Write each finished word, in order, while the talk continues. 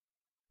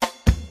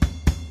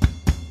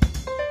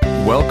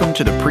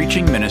welcome to the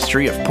preaching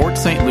ministry of Port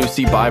St.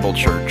 Lucie Bible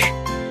Church.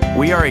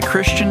 We are a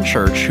Christian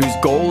church whose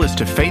goal is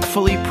to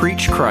faithfully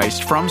preach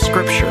Christ from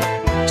Scripture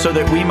so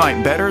that we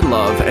might better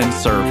love and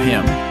serve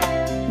Him.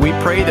 We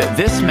pray that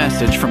this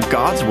message from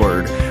God's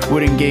Word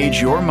would engage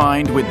your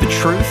mind with the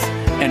truth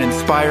and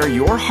inspire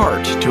your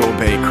heart to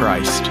obey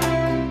Christ.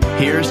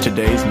 Here's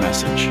today's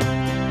message.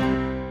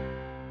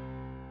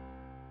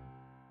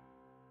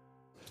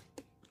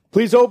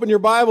 Please open your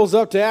Bibles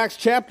up to Acts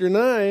chapter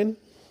 9.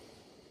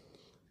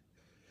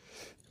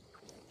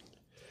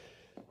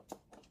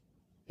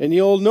 And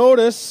you'll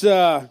notice,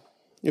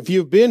 if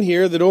you've been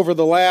here, that over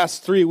the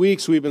last 3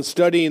 weeks we've been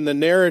studying the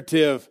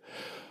narrative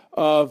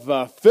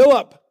of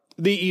Philip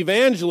the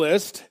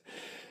evangelist.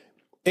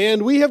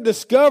 And we have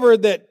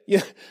discovered that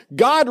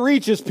God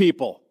reaches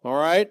people, all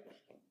right?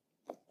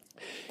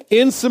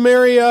 In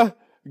Samaria,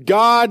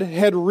 God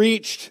had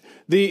reached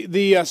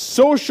the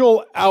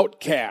social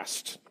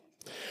outcast.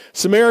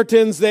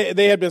 Samaritans,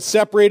 they had been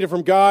separated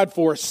from God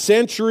for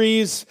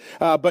centuries,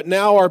 but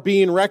now are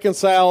being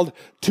reconciled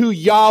to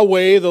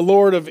Yahweh, the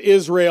Lord of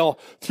Israel,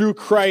 through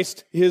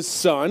Christ, His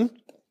Son.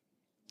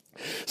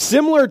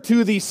 Similar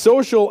to the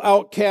social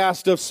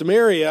outcast of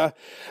Samaria,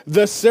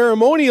 the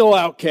ceremonial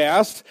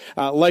outcast,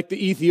 like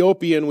the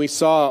Ethiopian we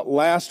saw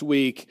last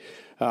week,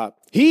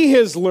 he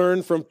has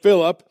learned from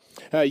Philip,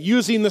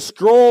 using the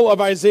scroll of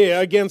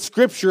Isaiah, again,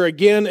 Scripture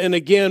again and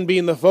again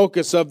being the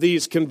focus of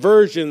these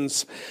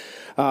conversions.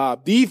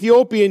 The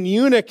Ethiopian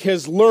eunuch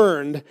has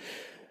learned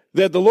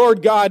that the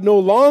Lord God no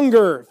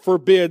longer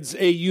forbids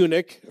a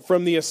eunuch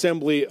from the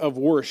assembly of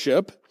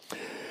worship.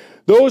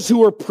 Those who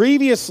were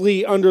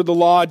previously under the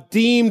law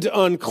deemed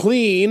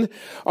unclean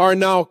are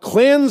now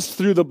cleansed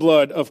through the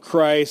blood of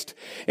Christ,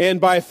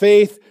 and by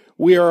faith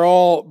we are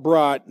all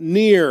brought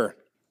near.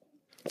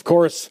 Of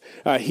course,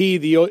 he,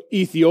 the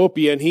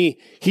Ethiopian,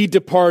 he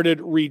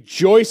departed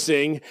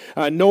rejoicing,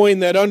 knowing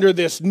that under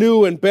this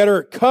new and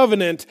better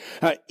covenant,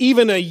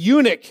 even a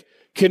eunuch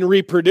can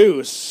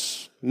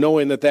reproduce,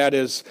 knowing that that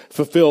is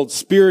fulfilled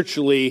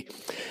spiritually.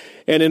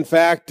 And in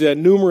fact,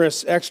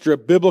 numerous extra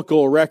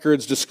biblical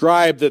records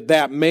describe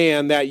that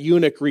man, that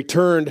eunuch,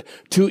 returned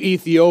to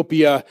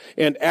Ethiopia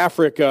and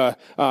Africa,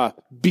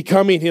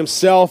 becoming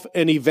himself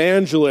an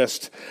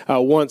evangelist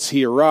once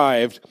he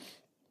arrived.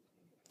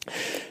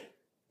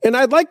 And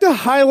I'd like to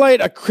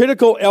highlight a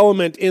critical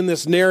element in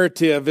this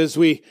narrative as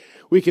we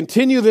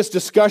continue this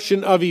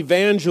discussion of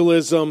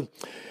evangelism.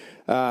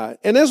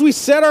 And as we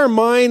set our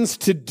minds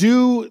to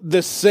do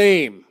the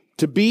same,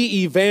 to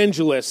be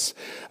evangelists,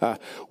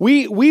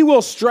 we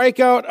will strike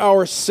out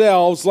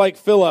ourselves like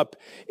Philip,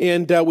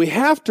 and we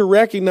have to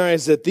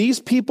recognize that these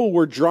people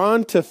were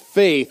drawn to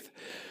faith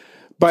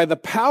by the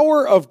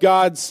power of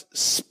God's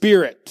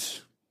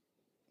Spirit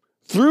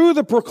through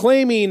the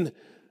proclaiming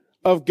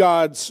of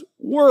God's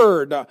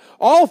Word.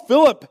 All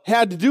Philip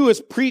had to do is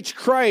preach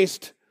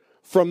Christ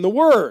from the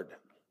Word.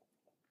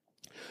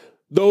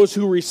 Those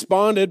who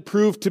responded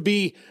proved to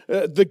be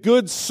the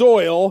good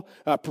soil,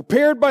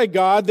 prepared by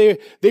God.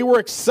 They were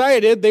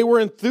excited. They were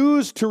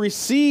enthused to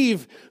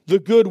receive the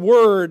good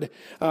word,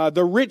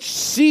 the rich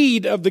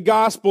seed of the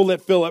gospel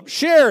that Philip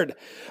shared.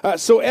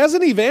 So as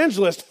an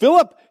evangelist,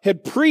 Philip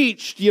had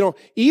preached,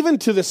 even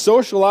to the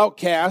social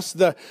outcast,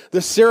 the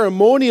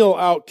ceremonial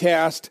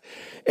outcast,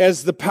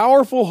 as the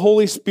powerful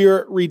Holy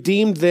Spirit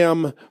redeemed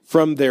them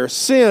from their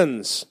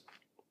sins.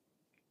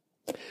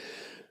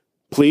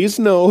 Please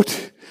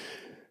note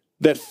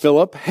that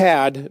Philip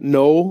had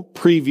no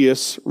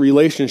previous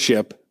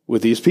relationship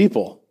with these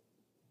people.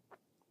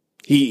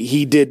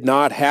 He did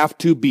not have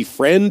to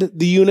befriend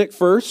the eunuch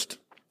first.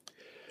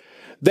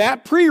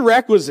 That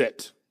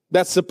prerequisite,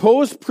 that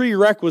supposed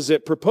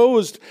prerequisite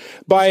proposed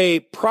by a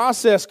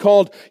process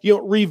called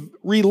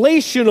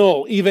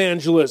relational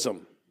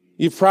evangelism.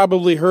 You've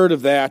probably heard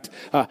of that.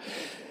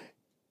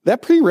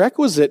 That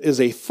prerequisite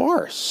is a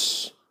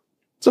farce.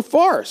 It's a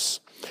farce.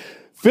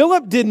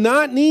 Philip did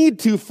not need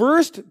to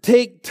first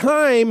take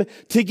time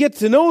to get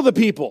to know the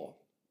people.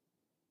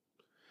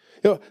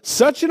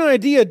 Such an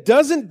idea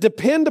doesn't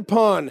depend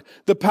upon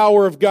the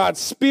power of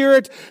God's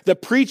Spirit, the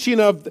preaching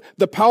of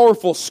the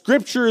powerful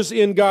Scriptures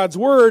in God's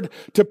Word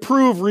to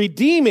prove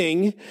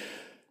redeeming.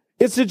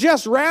 It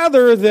suggests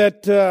rather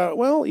that,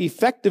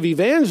 effective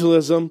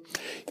evangelism,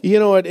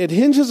 it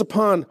hinges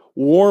upon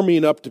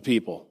warming up to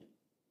people.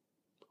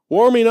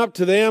 Warming up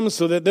to them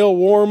so that they'll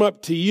warm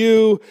up to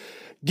you.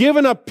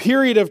 Given a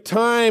period of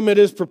time, it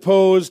is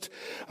proposed,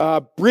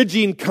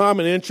 bridging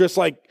common interests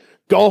like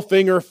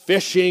golfing or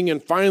fishing,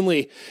 and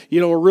finally,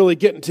 we're really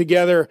getting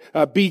together,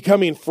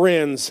 becoming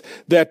friends,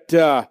 that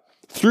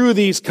through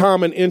these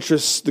common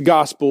interests, the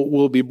gospel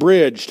will be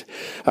bridged.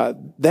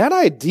 That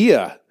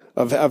idea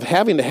of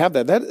having to have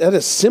that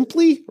is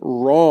simply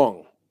wrong.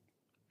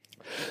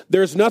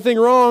 There's nothing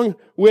wrong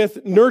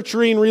with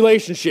nurturing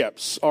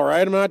relationships, all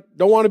right?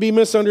 Don't want to be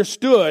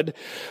misunderstood,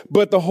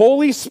 but the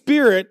Holy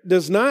Spirit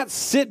does not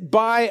sit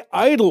by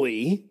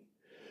idly,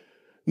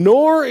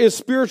 nor is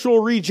spiritual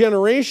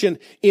regeneration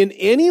in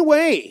any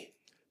way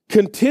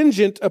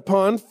contingent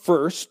upon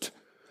first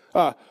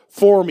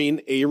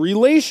forming a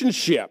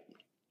relationship.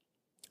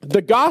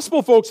 The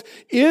gospel, folks,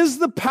 is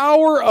the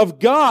power of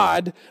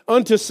God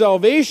unto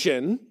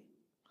salvation.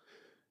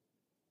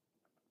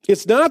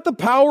 It's not the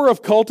power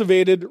of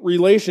cultivated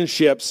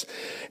relationships,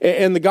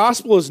 and the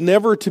gospel is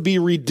never to be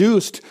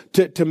reduced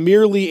to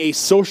merely a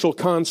social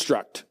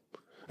construct.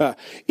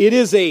 It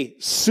is a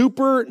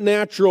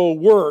supernatural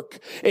work,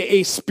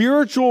 a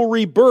spiritual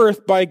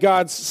rebirth by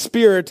God's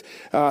Spirit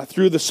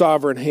through the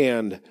sovereign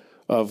hand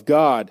of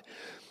God.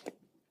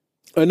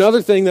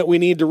 Another thing that we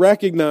need to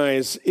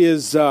recognize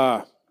is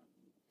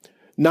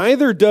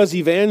neither does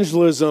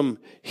evangelism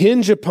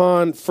hinge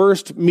upon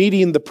first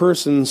meeting the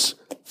person's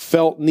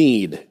felt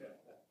need.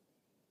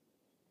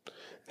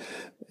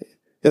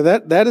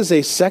 That is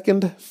a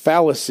second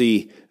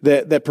fallacy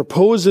that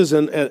proposes,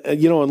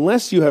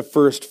 unless you have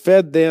first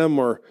fed them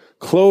or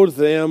clothed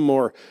them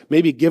or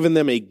maybe given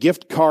them a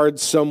gift card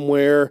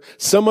somewhere,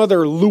 some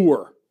other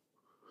lure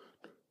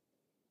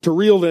to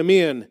reel them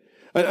in,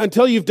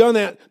 until you've done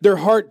that, their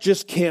heart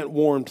just can't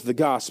warm to the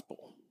gospel.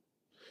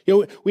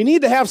 We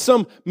need to have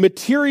some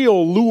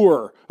material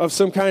lure of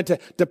some kind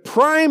to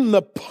prime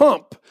the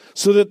pump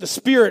so that the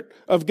Spirit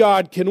of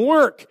God can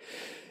work.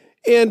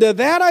 And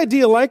that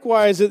idea,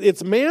 likewise,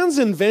 it's man's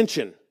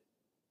invention.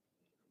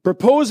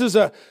 Proposes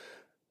that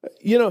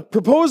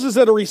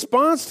a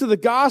response to the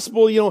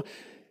gospel,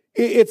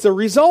 it's a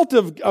result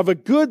of a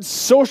good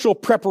social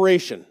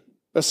preparation,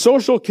 a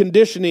social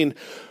conditioning,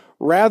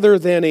 rather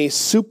than a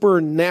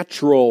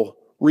supernatural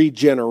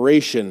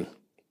regeneration.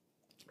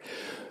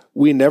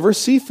 We never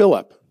see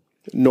Philip,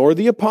 nor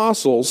the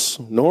apostles,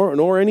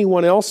 nor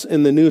anyone else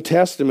in the New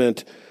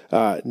Testament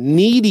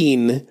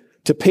needing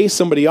to pay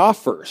somebody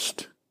off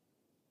first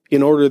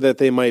in order that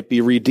they might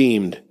be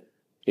redeemed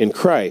in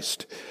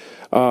Christ.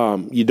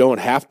 You don't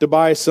have to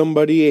buy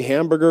somebody a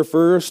hamburger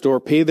first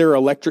or pay their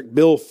electric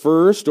bill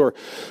first or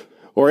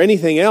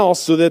anything else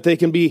so that they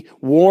can be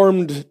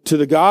warmed to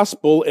the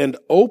gospel and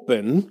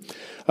open.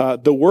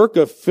 The work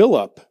of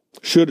Philip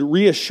should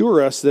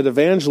reassure us that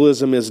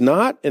evangelism is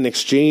not an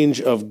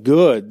exchange of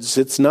goods.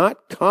 It's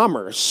not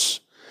commerce,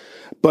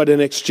 but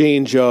an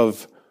exchange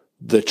of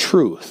the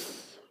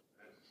truth.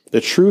 The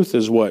truth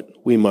is what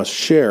we must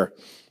share.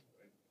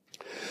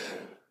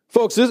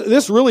 Folks,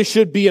 this really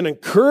should be an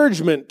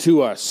encouragement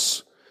to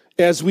us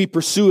as we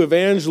pursue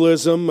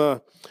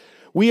evangelism.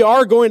 We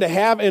are going to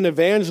have an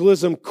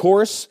evangelism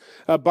course,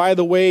 by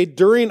the way,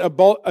 during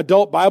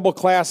adult Bible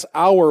class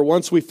hour,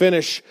 once we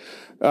finish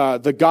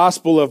the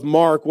Gospel of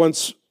Mark.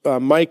 Once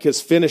Mike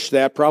has finished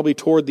that, probably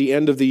toward the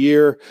end of the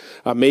year.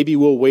 Maybe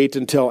we'll wait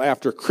until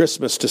after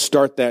Christmas to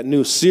start that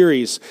new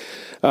series.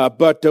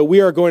 But we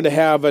are going to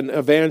have an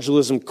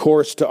evangelism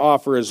course to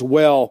offer as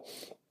well.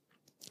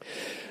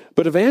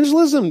 But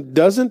evangelism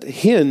doesn't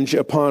hinge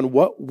upon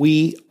what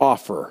we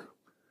offer.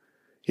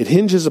 It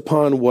hinges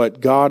upon what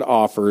God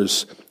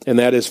offers, and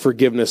that is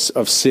forgiveness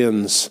of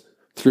sins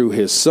through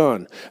His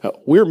Son.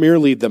 We're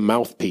merely the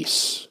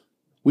mouthpiece.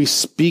 We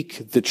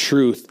speak the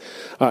truth.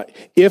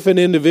 If an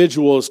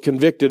individual is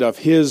convicted of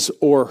his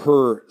or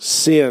her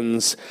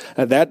sins,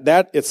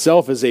 that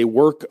itself is a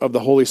work of the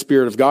Holy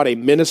Spirit of God, a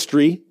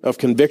ministry of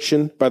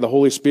conviction by the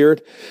Holy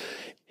Spirit.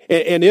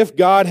 And if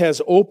God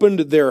has opened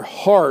their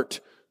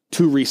heart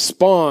to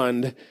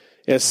respond,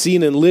 as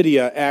seen in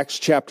Lydia, Acts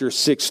chapter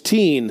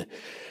 16,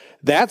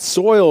 that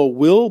soil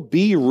will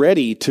be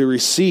ready to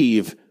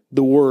receive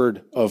the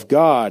Word of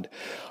God.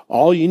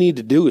 All you need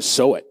to do is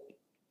sow it.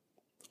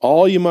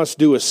 All you must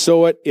do is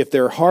sow it. If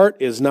their heart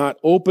is not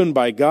opened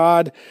by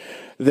God,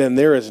 then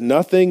there is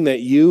nothing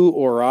that you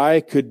or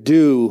I could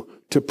do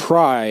to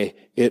pry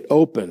it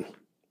open.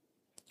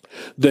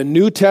 The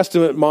New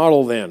Testament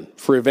model then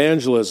for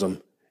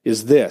evangelism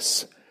is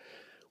this.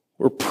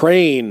 We're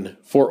praying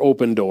for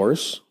open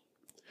doors.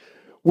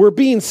 We're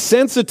being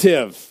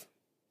sensitive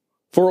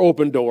for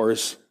open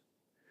doors.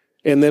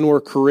 And then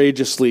we're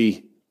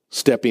courageously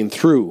stepping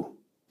through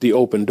the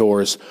open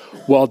doors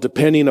while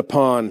depending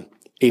upon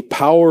a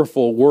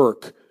powerful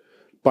work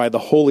by the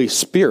Holy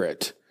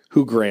Spirit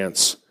who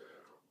grants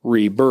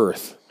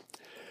rebirth.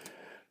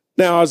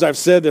 Now, as I've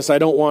said this, I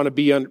don't want to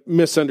be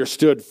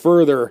misunderstood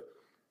further.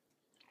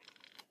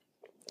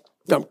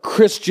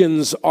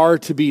 Christians are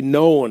to be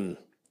known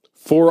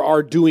for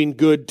our doing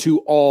good to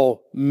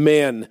all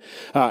men.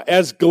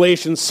 As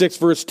Galatians 6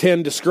 verse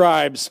 10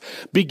 describes,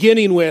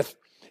 beginning with,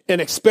 and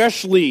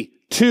especially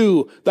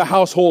to the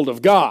household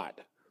of God.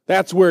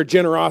 That's where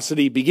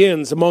generosity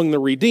begins among the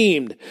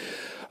redeemed.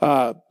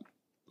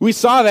 We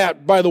saw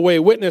that, by the way,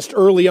 witnessed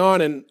early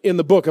on in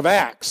the book of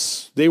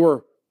Acts. They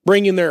were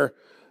bringing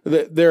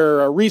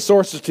their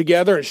resources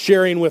together and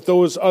sharing with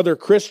those other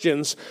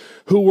Christians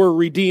who were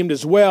redeemed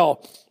as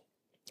well.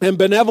 And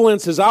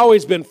benevolence has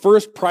always been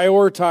first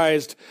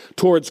prioritized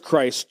towards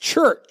Christ's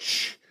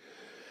church.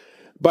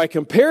 By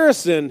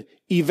comparison,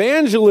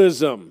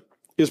 evangelism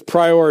is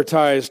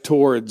prioritized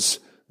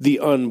towards the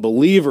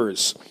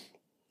unbelievers.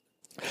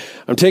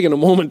 I'm taking a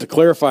moment to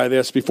clarify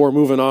this before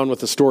moving on with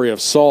the story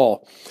of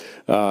Saul,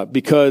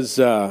 because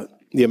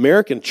The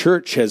American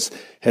church has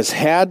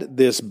had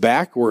this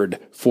backward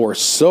for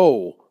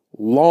so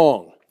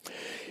long.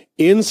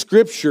 In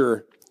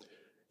Scripture,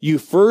 you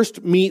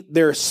first meet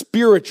their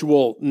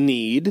spiritual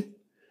need.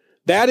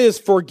 That is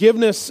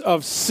forgiveness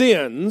of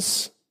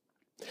sins.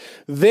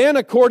 Then,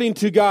 according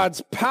to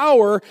God's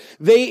power,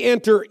 they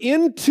enter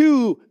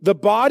into the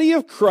body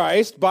of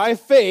Christ by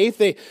faith.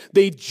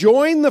 They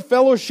join the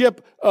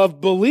fellowship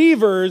of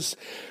believers,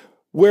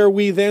 where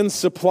we then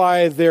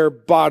supply their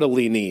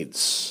bodily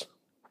needs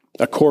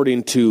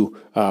according to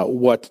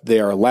what they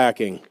are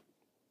lacking.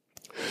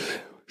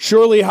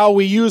 Surely how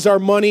we use our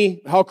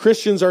money, how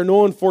Christians are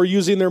known for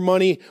using their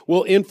money,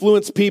 will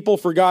influence people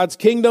for God's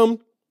kingdom.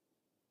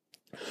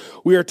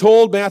 We are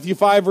told, Matthew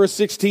 5, verse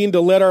 16,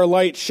 to let our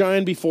light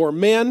shine before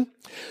men.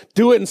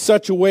 Do it in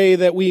such a way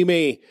that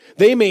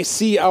they may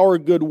see our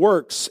good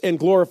works and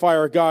glorify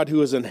our God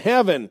who is in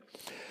heaven.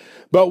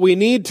 But we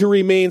need to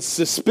remain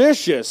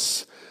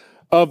suspicious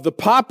of the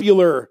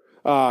popular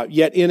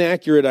yet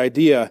inaccurate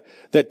idea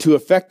that to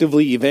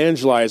effectively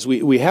evangelize,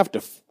 we have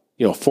to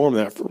form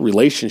that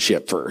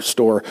relationship first,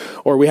 or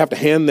we have to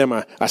hand them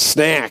a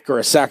snack or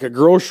a sack of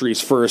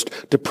groceries first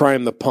to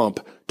prime the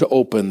pump to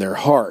open their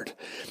heart.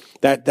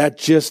 That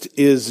just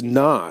is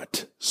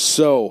not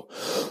so.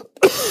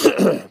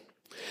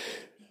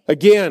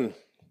 Again,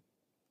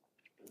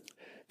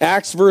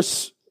 Acts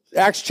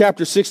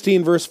chapter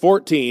 16, verse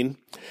 14,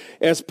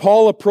 as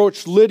Paul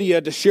approached Lydia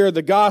to share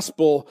the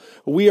gospel,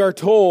 we are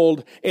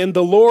told, and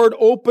the Lord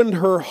opened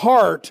her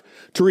heart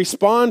to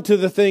respond to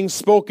the things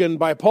spoken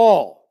by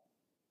Paul.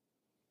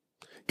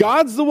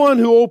 God's the one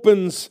who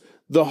opens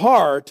the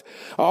heart.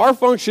 Our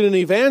function in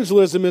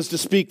evangelism is to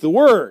speak the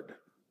word,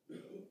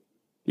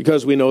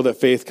 because we know that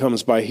faith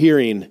comes by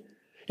hearing,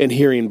 and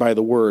hearing by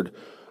the word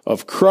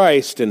of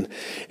Christ. And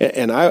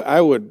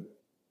I would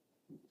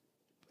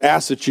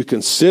ask that you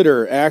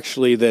consider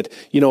actually that,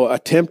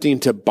 attempting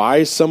to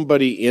buy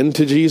somebody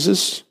into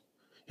Jesus,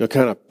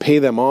 kind of pay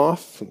them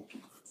off,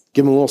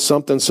 give them a little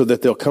something so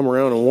that they'll come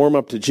around and warm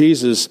up to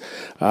Jesus.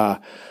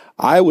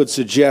 I would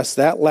suggest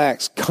that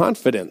lacks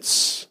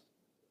confidence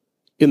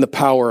in the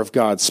power of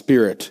God's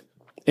Spirit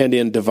and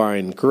in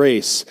divine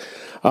grace.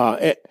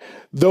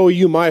 Though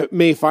you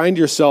may find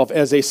yourself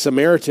as a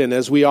Samaritan,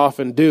 as we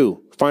often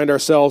do, find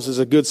ourselves as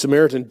a good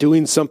Samaritan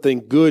doing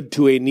something good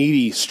to a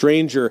needy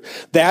stranger,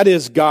 that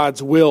is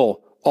God's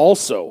will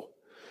also.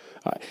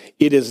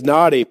 It is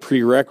not a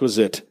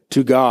prerequisite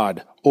to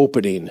God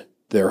opening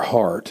their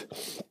heart.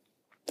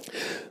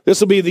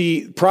 This will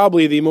be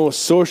probably the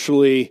most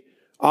socially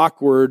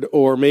awkward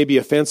or maybe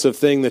offensive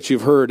thing that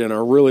you've heard in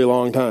a really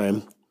long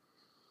time.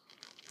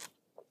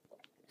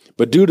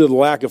 But due to the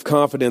lack of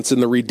confidence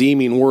in the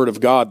redeeming word of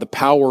God, the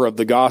power of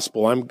the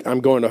gospel, I'm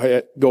going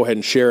to go ahead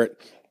and share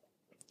it.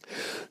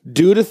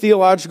 Due to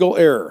theological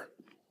error,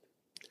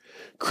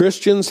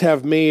 Christians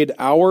have made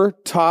our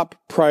top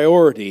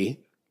priority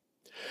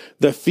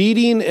the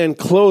feeding and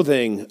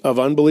clothing of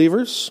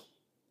unbelievers.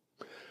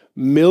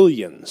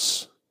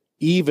 Millions,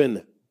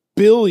 even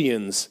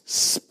billions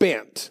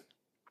spent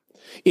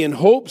in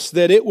hopes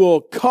that it will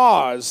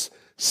cause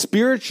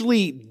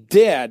spiritually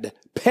dead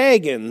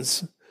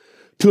pagans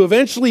to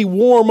eventually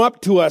warm up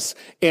to us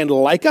and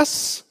like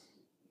us,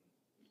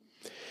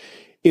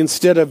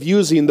 instead of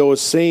using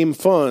those same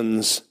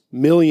funds,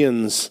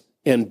 millions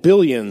and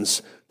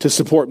billions, to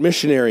support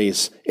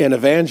missionaries and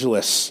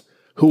evangelists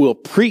who will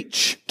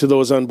preach to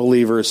those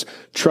unbelievers,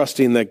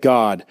 trusting that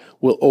God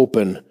will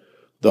open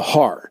the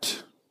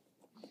heart.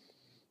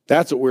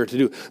 That's what we're to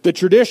do. The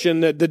tradition,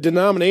 the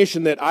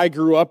denomination that I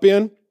grew up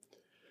in,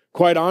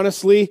 quite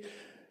honestly,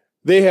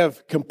 they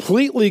have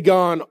completely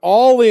gone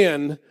all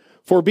in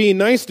for being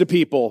nice to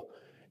people,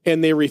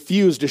 and they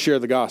refuse to share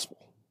the gospel.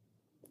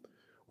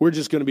 We're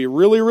just going to be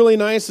really, really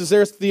nice as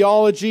their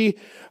theology.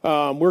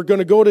 We're going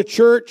to go to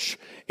church,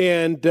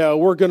 and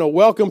we're going to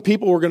welcome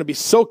people. We're going to be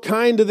so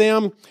kind to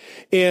them,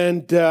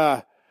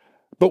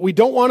 but we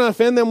don't want to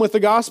offend them with the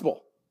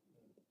gospel.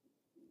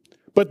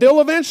 But they'll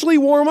eventually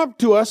warm up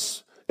to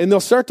us, and they'll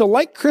start to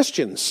like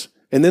Christians,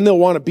 and then they'll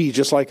want to be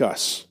just like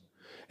us.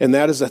 And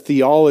that is a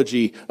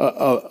theology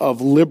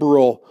of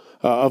liberal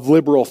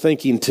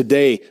thinking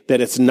today,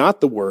 that it's not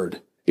the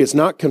word, it's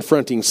not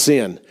confronting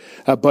sin,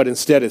 but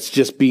instead it's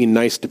just being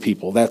nice to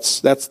people.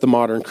 That's the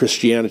modern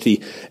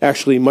Christianity,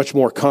 actually much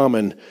more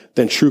common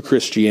than true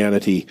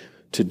Christianity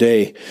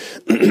today.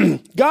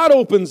 God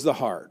opens the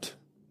heart.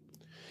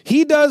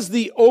 He does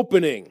the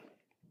opening.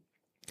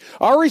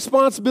 Our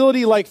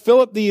responsibility, like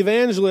Philip the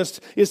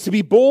evangelist, is to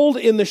be bold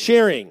in the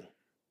sharing.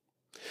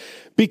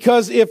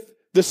 Because if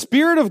the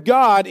Spirit of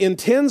God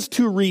intends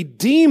to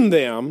redeem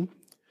them,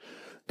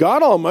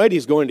 God Almighty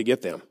is going to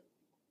get them.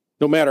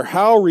 No matter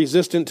how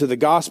resistant to the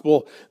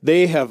gospel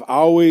they have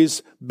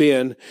always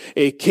been.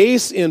 A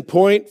case in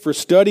point for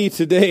study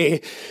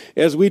today,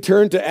 as we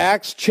turn to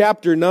Acts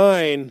chapter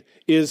 9,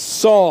 is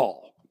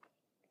Saul.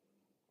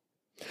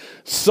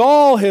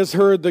 Saul has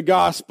heard the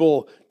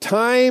gospel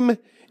time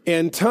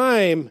and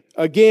time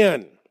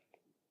again.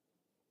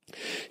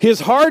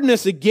 His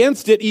hardness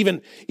against it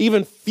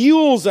even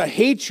fuels a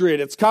hatred.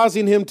 It's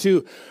causing him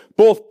to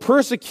both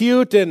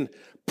persecute and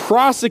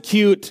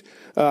prosecute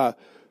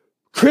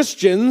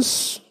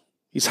Christians.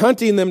 He's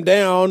hunting them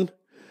down.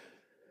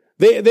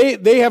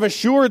 They have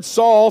assured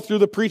Saul through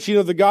the preaching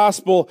of the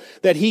gospel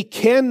that he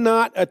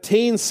cannot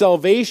attain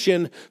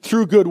salvation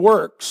through good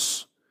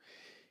works.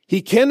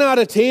 He cannot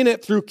attain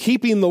it through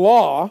keeping the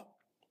law.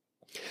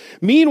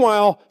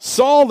 Meanwhile,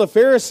 Saul the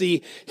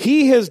Pharisee,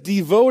 he has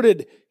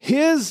devoted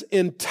his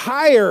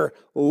entire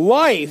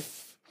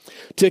life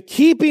to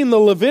keeping the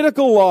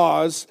Levitical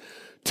laws,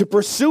 to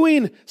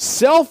pursuing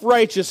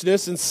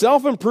self-righteousness and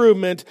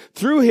self-improvement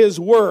through his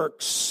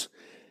works.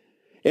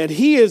 And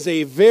he is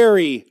a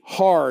very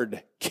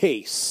hard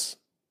case.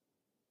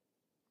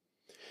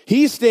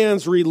 He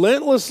stands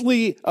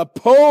relentlessly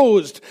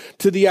opposed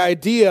to the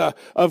idea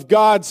of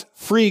God's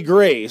free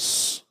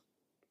grace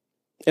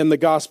and the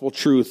gospel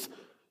truth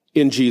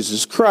in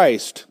Jesus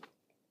Christ.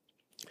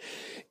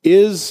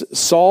 Is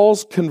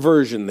Saul's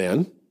conversion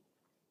then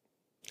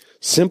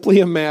simply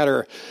a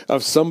matter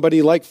of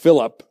somebody like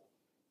Philip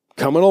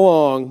coming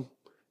along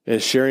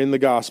and sharing the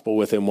gospel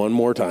with him one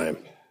more time?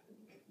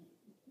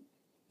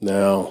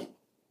 No.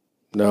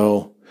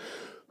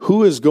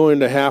 Who is going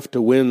to have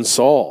to win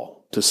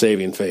Saul to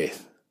saving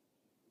faith?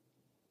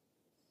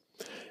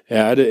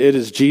 Yeah, it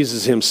is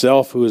Jesus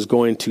himself who is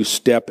going to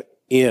step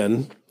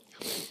in.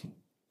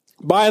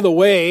 By the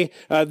way,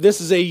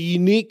 this is a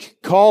unique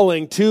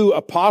calling to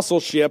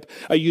apostleship,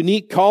 a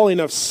unique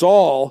calling of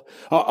Saul,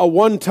 a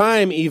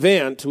one-time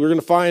event. We're going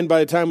to find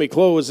by the time we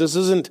close, this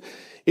isn't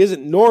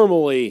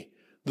normally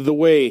the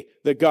way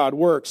that God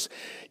works.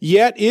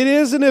 Yet it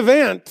is an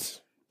event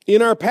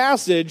in our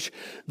passage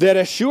that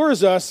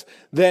assures us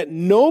that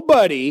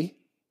nobody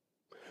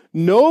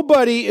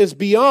is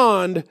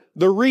beyond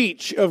the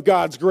reach of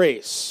God's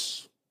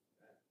grace.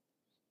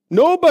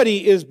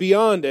 Nobody is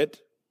beyond it.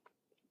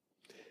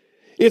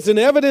 It's an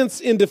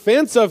evidence in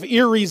defense of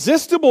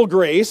irresistible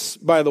grace,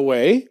 by the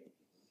way.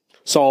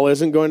 Saul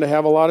isn't going to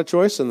have a lot of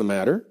choice in the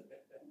matter.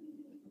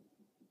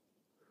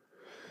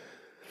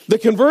 The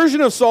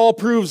conversion of Saul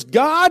proves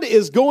God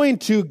is going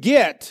to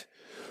get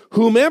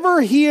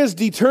whomever he is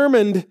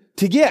determined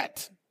to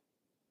get.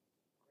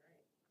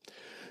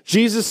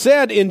 Jesus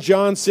said in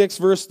John 6,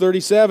 verse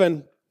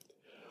 37,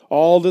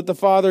 "All that the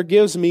Father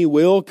gives me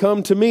will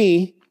come to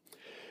me,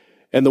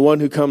 and the one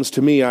who comes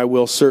to me I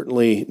will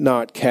certainly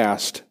not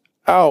cast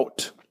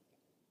out."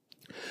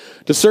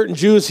 To certain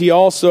Jews, he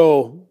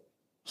also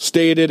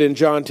stated in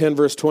John 10,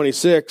 verse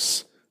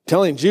 26,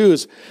 telling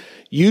Jews,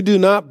 "You do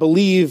not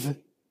believe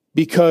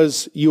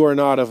because you are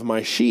not of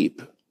my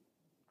sheep.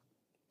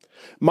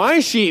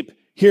 My sheep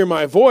hear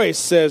my voice,"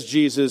 says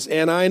Jesus,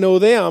 "and I know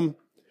them,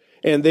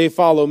 and they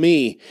follow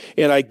me,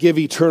 and I give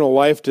eternal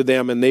life to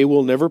them, and they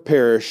will never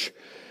perish,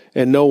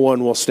 and no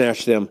one will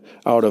snatch them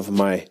out of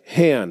my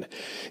hand."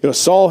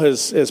 Saul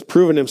has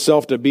proven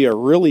himself to be a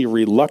really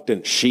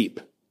reluctant sheep.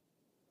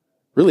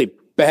 Really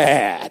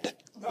bad.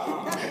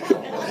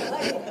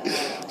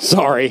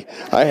 Sorry,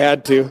 I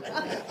had to.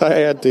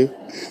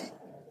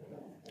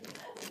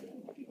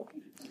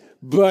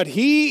 But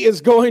he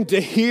is going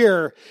to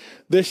hear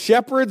the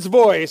shepherd's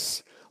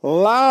voice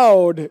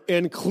loud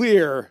and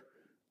clear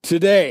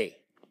today.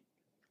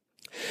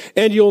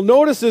 And you'll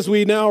notice as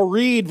we now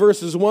read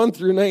verses 1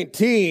 through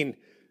 19,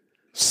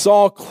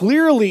 Saul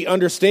clearly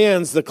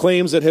understands the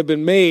claims that have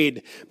been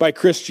made by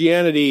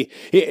Christianity.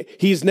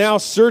 He's now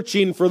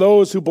searching for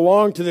those who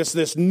belong to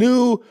this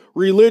new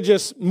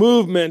religious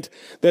movement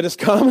that is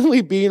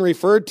commonly being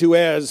referred to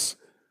as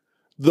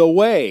the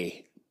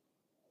Way.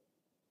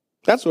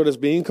 That's what it's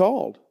being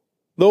called.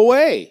 The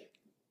Way.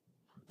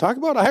 Talk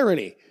about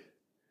irony.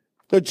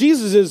 Now,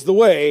 Jesus is the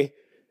Way,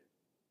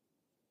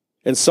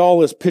 and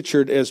Saul is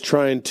pictured as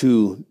trying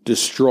to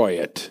destroy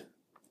it.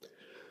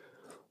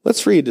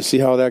 Let's read to see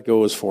how that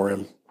goes for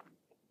him.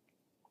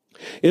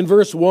 In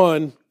verse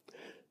 1,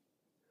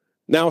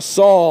 "Now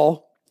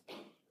Saul,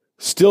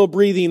 still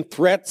breathing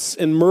threats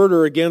and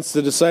murder against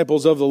the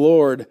disciples of the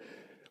Lord,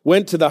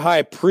 went to the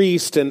high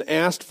priest and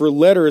asked for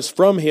letters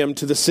from him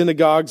to the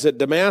synagogues at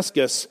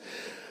Damascus,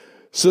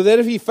 so that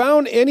if he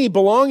found any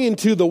belonging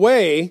to the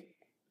Way,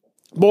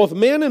 both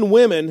men and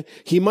women,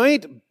 he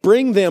might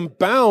bring them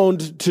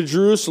bound to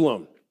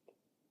Jerusalem.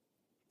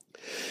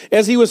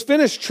 As he was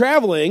finished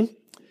traveling,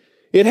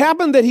 it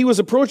happened that he was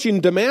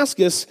approaching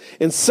Damascus,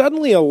 and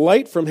suddenly a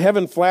light from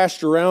heaven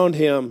flashed around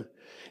him.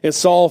 And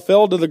Saul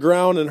fell to the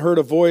ground and heard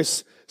a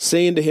voice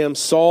saying to him,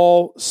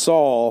 'Saul,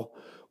 Saul,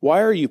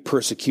 why are you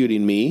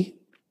persecuting me?'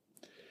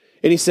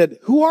 And he said,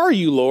 'Who are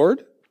you,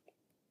 Lord?'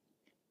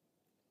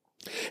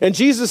 And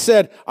Jesus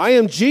said, 'I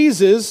am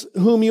Jesus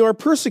whom you are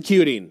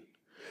persecuting.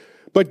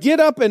 But get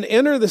up and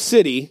enter the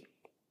city,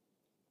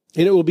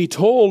 and it will be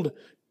told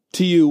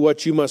to you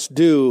what you must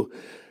do.'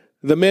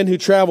 The men who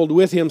traveled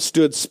with him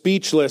stood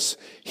speechless,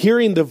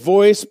 hearing the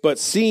voice but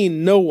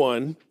seeing no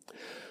one.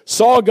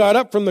 Saul got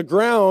up from the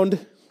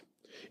ground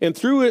and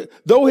through it,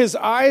 though his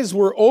eyes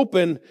were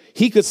open,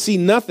 he could see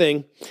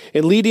nothing.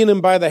 And leading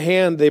him by the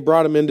hand, they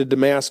brought him into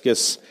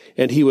Damascus,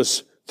 and he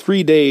was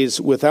 3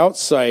 days without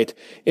sight,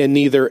 and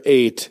neither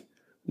ate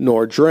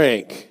nor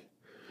drank.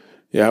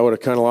 Yeah, I would have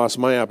kind of lost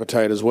my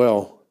appetite as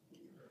well.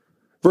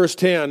 Verse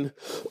 10,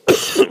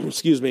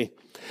 excuse me.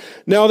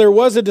 Now there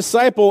was a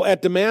disciple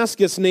at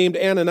Damascus named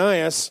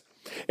Ananias,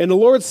 and the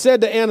Lord said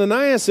to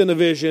Ananias in a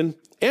vision,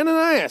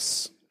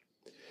 Ananias.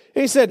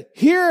 And he said,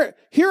 Here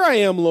I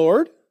am,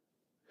 Lord.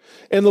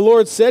 And the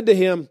Lord said to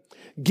him,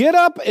 Get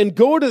up and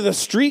go to the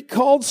street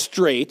called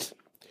Straight,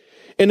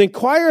 and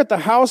inquire at the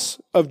house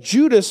of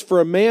Judas for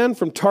a man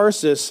from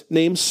Tarsus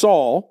named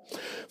Saul,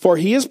 for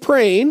he is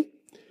praying,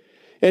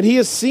 and he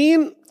has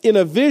seen in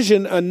a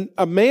vision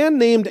a man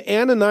named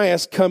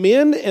Ananias come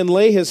in and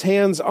lay his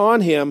hands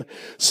on him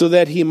so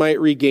that he might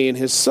regain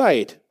his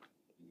sight.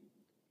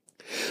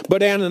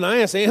 But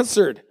Ananias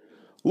answered,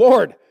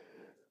 Lord,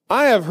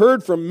 I have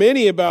heard from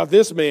many about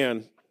this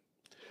man,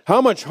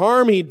 how much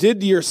harm he did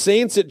to your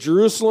saints at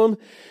Jerusalem,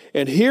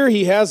 and here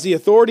he has the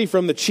authority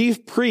from the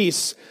chief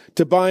priests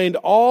to bind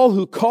all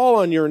who call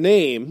on your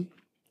name.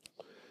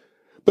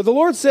 But the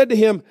Lord said to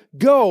him,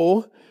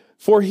 Go,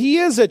 for he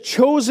is a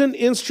chosen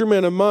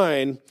instrument of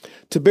mine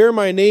to bear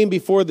my name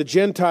before the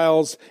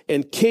Gentiles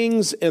and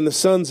kings and the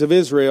sons of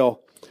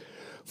Israel.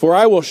 For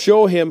I will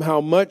show him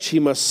how much he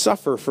must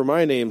suffer for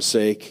my name's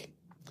sake.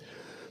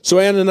 So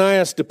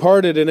Ananias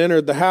departed and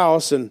entered the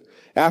house, and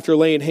after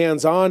laying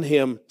hands on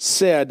him,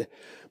 said,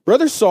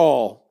 Brother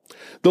Saul,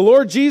 the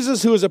Lord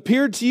Jesus, who has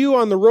appeared to you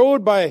on the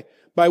road by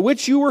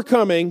which you were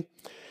coming,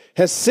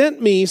 has sent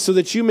me so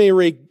that you may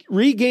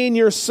regain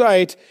your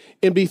sight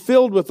and be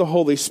filled with the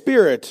Holy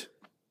Spirit.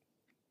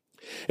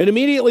 And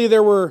immediately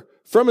there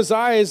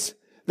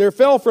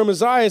fell from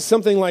his eyes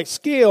something like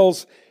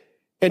scales,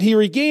 and he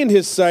regained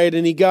his sight,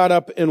 and he got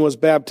up and was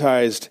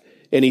baptized,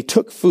 and he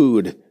took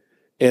food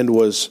and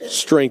was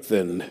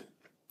strengthened.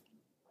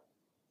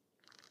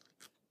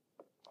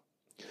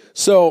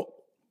 So,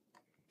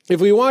 if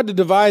we want to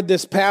divide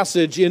this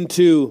passage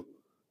into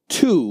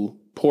two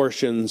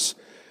portions,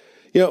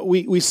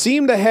 we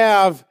seem to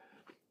have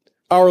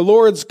our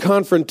Lord's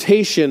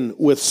confrontation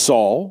with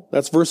Saul.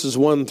 That's verses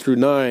 1 through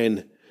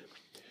 9.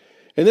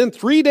 And then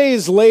 3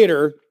 days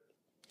later,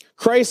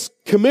 Christ's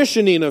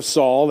commissioning of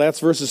Saul. That's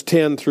verses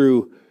 10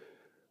 through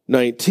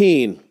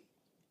 19.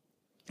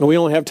 And we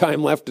only have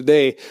time left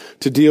today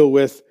to deal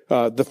with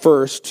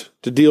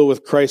to deal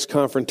with Christ's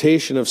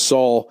confrontation of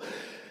Saul.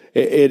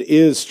 It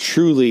is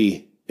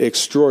truly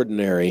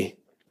extraordinary.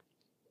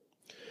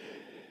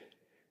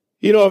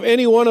 If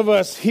any one of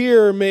us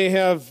here may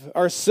have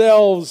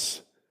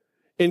ourselves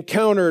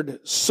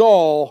encountered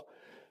Saul,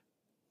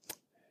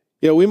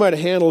 we might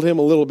have handled him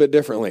a little bit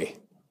differently.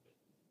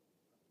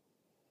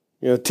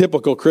 A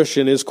typical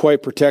Christian is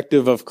quite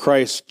protective of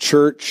Christ's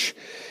church.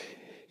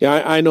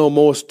 I know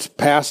most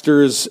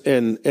pastors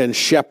and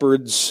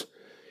shepherds,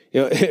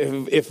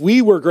 if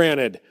we were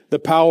granted the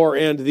power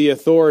and the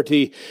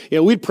authority,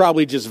 we'd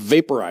probably just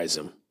vaporize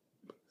him.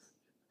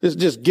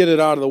 Just get it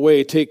out of the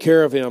way, take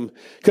care of him.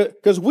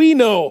 Because we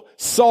know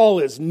Saul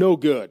is no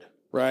good,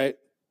 right?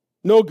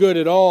 No good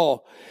at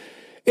all.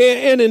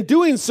 And in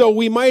doing so,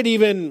 we might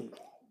even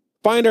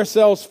find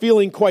ourselves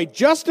feeling quite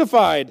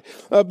justified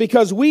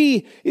because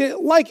we,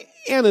 like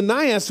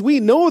Ananias, we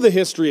know the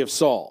history of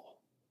Saul.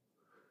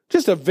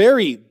 Just a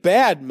very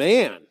bad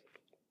man.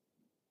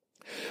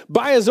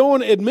 By his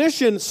own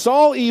admission,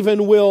 Saul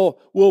even will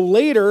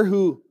later,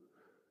 who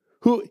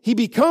he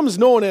becomes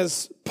known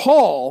as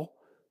Paul,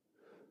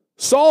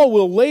 Saul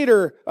will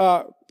later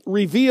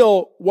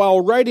reveal while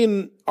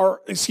writing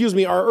our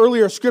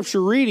earlier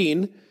scripture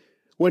reading,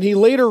 when he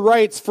later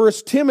writes 1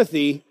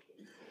 Timothy,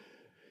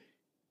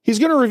 he's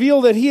going to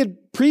reveal that he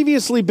had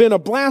previously been a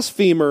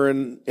blasphemer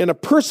and a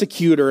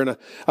persecutor and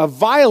a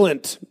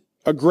violent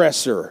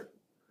aggressor.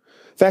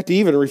 In fact, he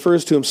even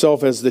refers to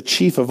himself as the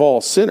chief of all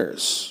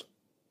sinners.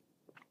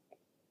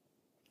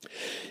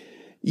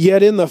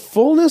 Yet in the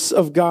fullness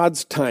of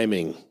God's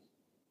timing,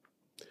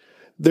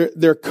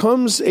 there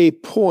comes a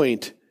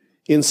point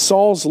in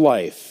Saul's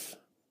life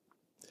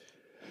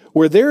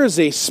where there is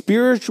a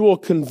spiritual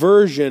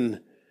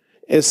conversion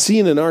as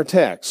seen in our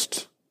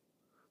text.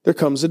 There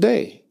comes a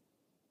day.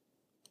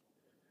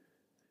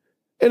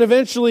 And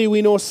eventually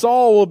we know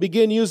Saul will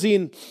begin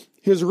using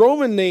his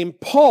Roman name,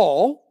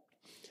 Paul.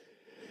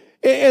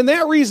 And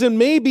that reason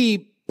may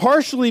be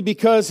partially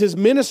because his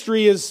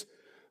ministry is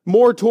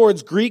more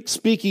towards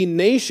Greek-speaking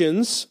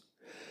nations.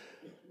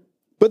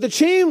 But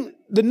the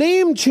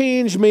name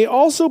change may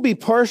also be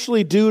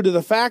partially due to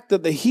the fact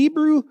that the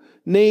Hebrew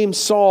name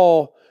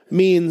Saul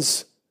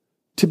means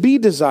to be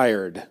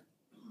desired.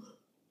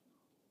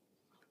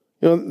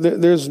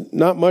 There's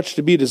not much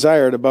to be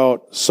desired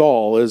about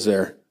Saul, is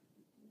there?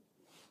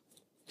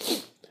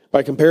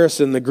 By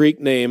comparison, the Greek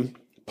name,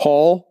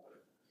 Paul,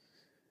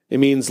 it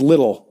means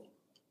little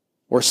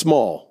or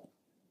small.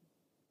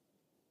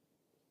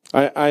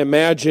 I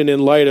imagine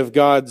in light of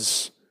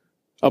God's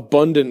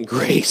abundant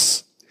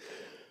grace,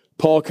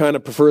 Paul kind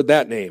of preferred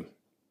that name.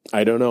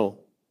 I don't know.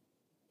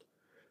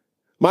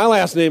 My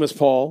last name is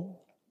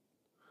Paul,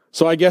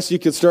 so I guess you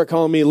could start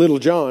calling me Little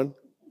John.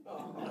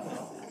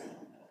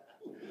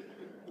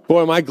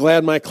 Boy, am I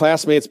glad my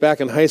classmates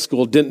back in high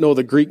school didn't know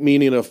the Greek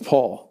meaning of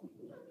Paul.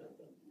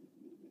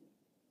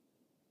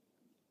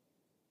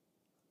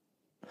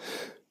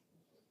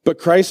 But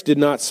Christ did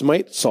not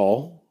smite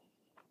Saul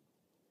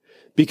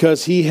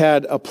because he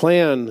had a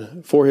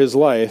plan for his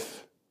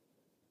life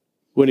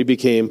when he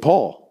became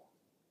Paul.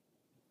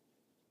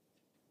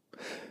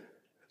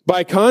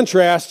 By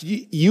contrast,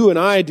 you and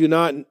I do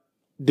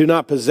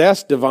not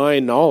possess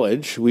divine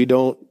knowledge. We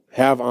don't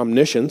have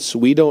omniscience.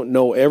 We don't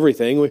know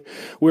everything.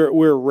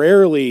 We're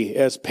rarely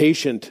as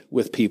patient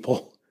with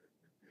people.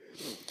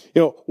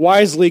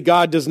 Wisely,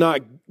 God does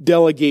not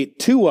delegate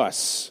to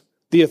us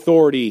the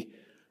authority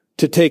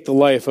to take the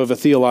life of a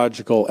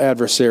theological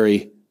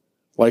adversary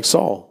like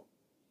Saul.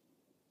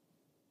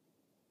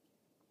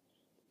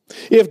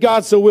 If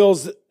God so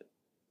wills,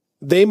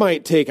 they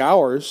might take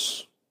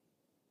ours.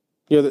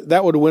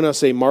 That would win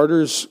us a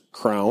martyr's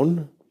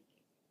crown.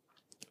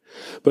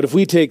 But if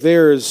we take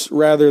theirs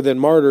rather than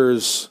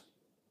martyrs,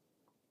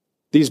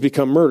 these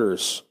become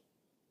murders.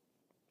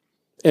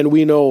 And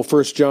we know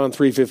 1 John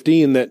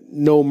 3:15 that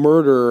no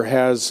murderer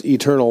has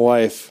eternal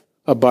life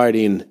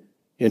abiding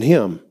in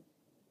him.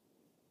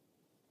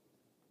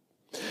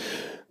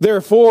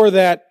 Therefore,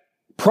 that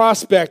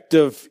prospect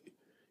of,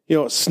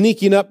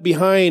 sneaking up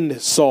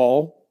behind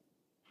Saul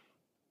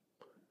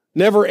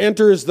never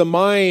enters the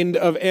mind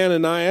of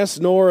Ananias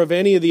nor of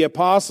any of the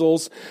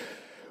apostles.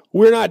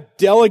 We're not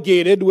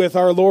delegated with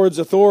our Lord's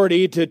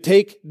authority to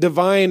take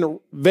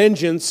divine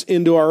vengeance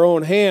into our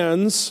own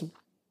hands.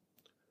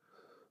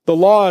 The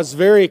law is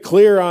very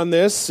clear on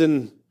this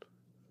in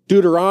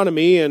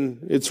Deuteronomy,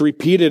 and it's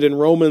repeated in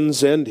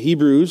Romans and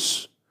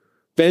Hebrews.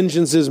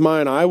 Vengeance is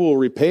mine, I will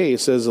repay,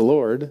 says the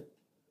Lord.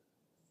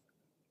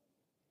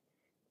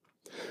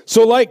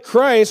 So like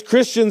Christ,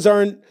 Christians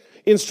are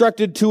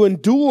instructed to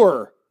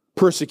endure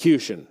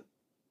persecution.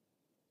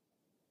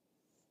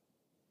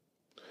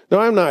 Now,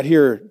 I'm not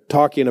here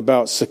talking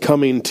about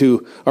succumbing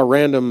to a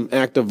random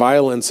act of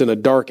violence in a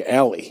dark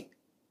alley.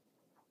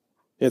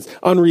 It's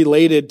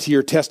unrelated to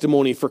your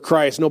testimony for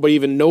Christ. Nobody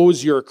even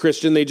knows you're a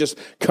Christian. They just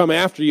come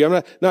after you.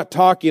 I'm not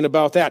talking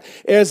about that.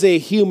 As a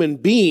human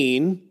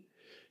being,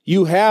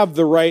 you have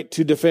the right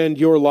to defend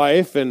your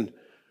life and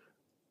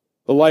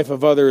the life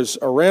of others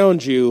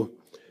around you.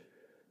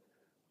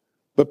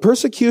 But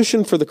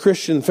persecution for the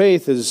Christian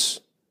faith is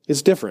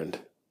different.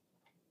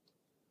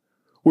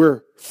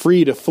 We're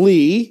free to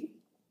flee,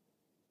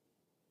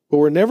 but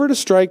we're never to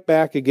strike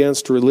back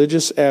against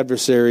religious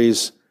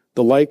adversaries,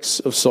 the likes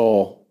of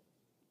Saul.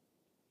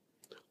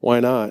 Why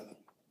not?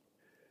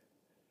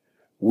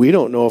 We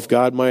don't know if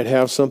God might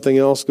have something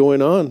else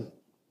going on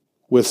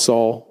with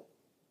Saul.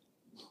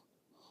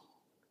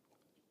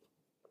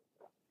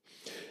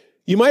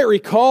 You might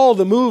recall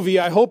the movie,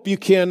 I hope you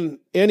can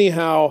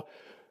anyhow,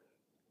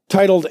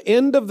 titled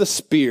End of the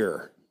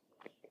Spear.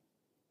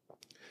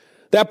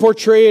 That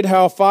portrayed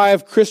how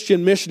 5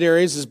 Christian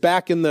missionaries is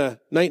back in the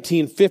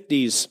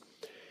 1950s,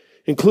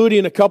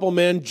 including a couple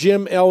men,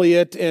 Jim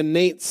Elliot and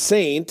Nate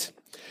Saint.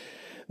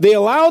 They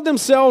allowed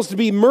themselves to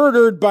be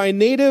murdered by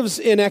natives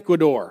in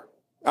Ecuador,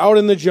 out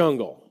in the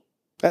jungle.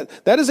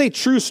 That is a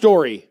true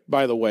story,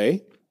 by the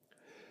way.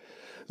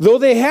 Though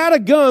they had a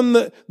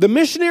gun, the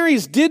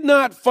missionaries did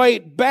not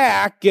fight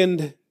back,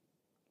 and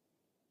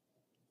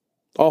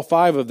all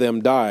 5 of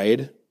them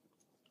died.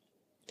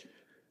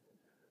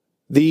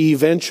 The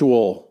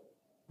eventual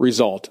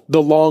result,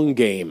 the long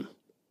game,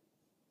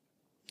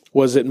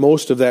 was that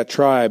most of that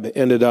tribe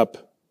ended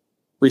up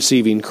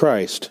receiving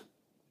Christ.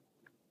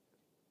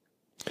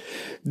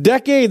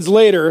 Decades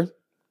later,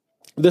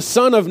 the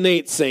son of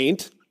Nate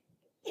Saint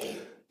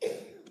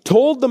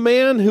told the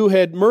man who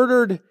had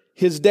murdered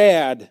his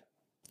dad,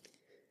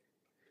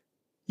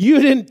 "You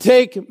didn't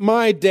take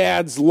my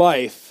dad's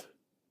life.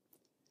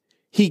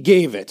 He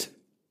gave it."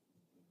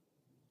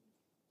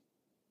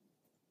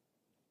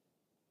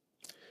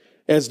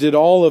 As did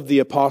all of the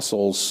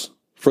apostles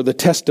for the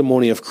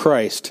testimony of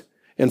Christ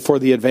and for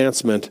the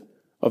advancement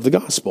of the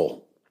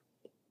gospel.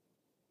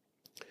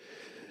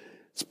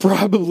 It's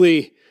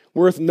probably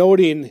worth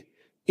noting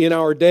in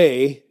our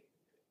day,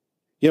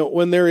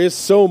 when there is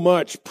so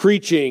much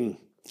preaching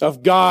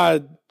of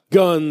God,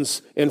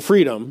 guns, and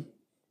freedom,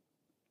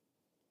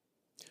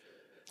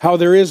 how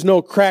there is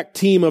no crack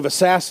team of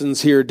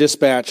assassins here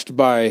dispatched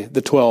by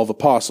the 12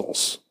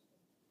 apostles.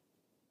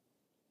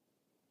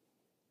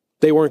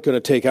 They weren't going to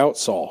take out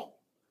Saul,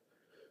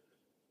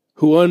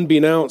 who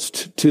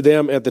unbeknownst to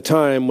them at the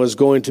time was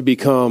going to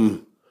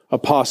become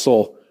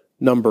apostle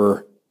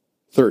number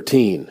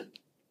 13.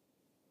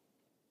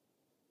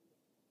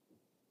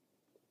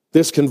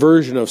 This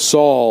conversion of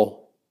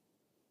Saul,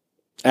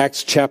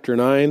 Acts chapter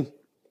 9,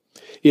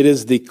 it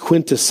is the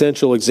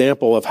quintessential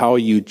example of how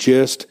you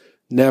just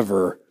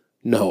never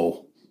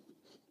know.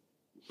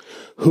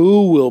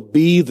 Who will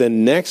be the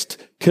next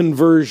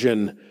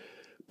conversion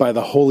by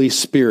the Holy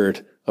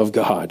Spirit of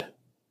God?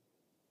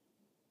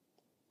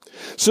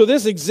 So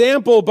this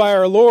example by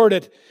our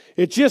Lord, it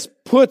it just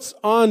puts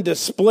on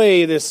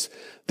display this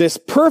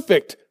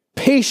perfect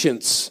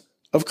patience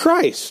of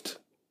Christ.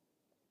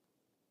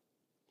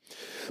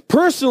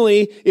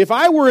 Personally, if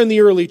I were in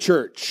the early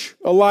church,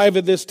 alive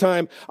at this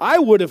time, I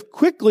would have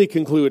quickly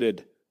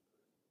concluded,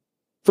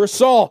 for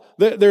Saul,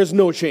 there's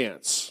no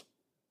chance.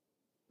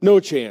 No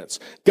chance.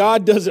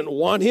 God doesn't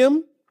want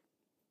him.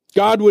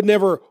 God would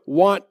never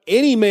want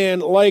any man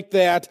like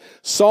that.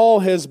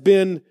 Saul has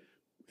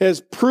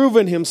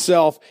proven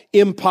himself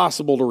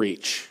impossible to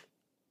reach.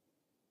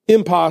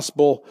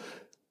 Impossible.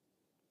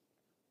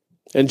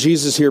 And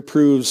Jesus here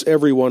proves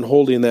everyone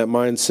holding that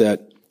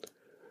mindset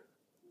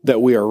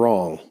that we are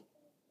wrong.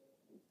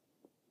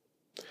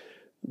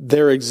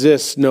 There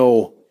exists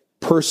no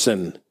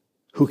person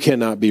who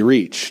cannot be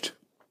reached.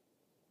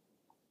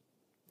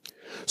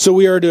 So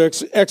we are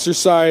to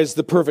exercise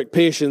the perfect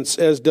patience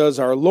as does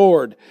our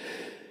Lord.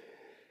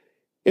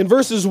 In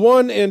verses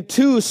 1 and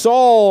 2,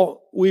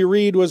 Saul, we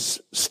read,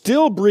 was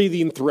still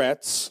breathing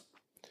threats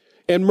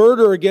and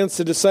murder against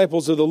the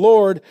disciples of the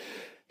Lord.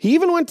 He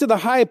even went to the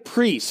high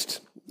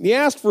priest. He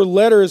asked for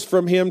letters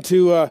from him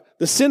to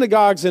the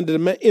synagogues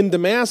in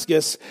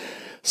Damascus,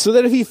 so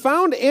that if he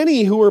found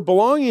any who were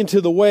belonging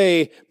to the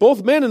way,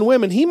 both men and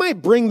women, he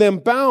might bring them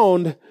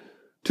bound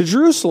to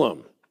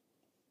Jerusalem.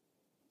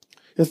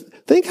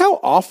 Think how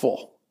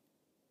awful.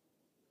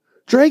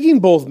 Dragging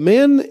both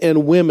men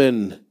and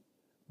women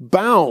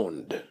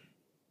bound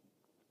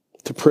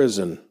to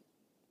prison.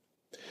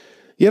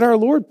 Yet our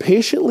Lord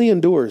patiently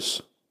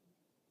endures.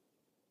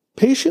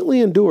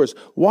 Patiently endures.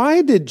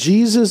 Why did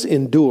Jesus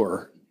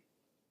endure?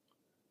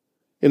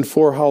 And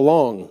for how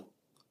long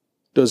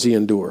does he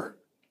endure?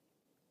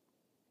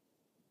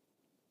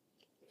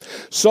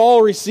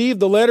 Saul received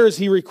the letters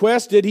he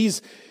requested.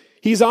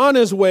 He's on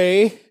his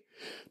way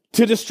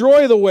to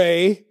destroy the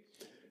way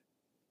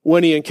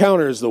when he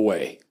encounters the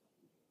way.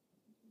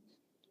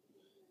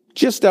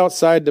 Just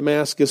outside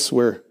Damascus,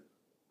 where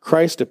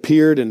Christ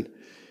appeared in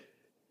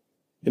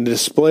a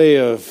display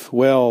of,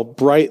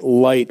 bright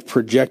light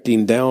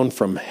projecting down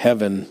from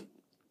heaven.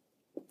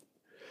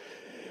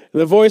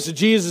 And the voice of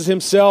Jesus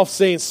himself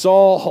saying,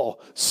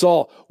 Saul,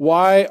 Saul,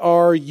 why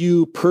are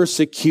you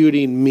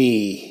persecuting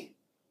me?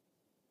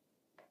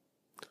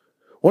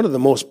 One of the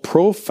most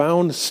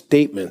profound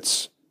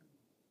statements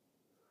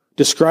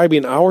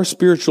describing our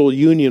spiritual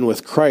union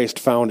with Christ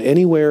found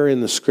anywhere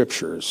in the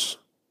Scriptures.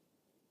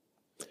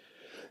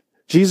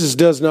 Jesus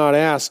does not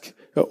ask,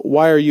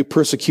 why are you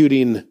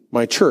persecuting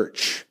my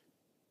church?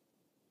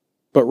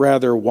 But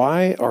rather,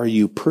 why are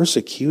you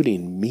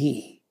persecuting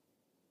me?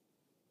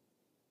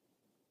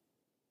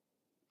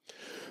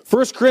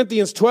 1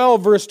 Corinthians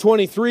 12, verse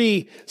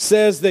 23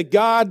 says that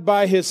God,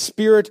 by his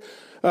Spirit,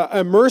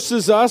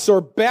 immerses us or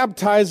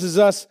baptizes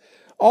us,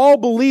 all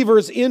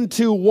believers,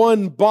 into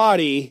one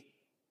body.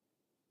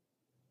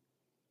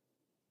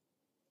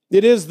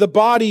 It is the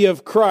body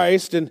of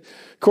Christ, and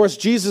of course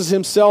Jesus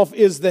himself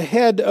is the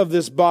head of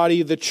this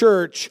body, the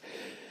church.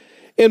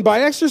 And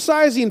by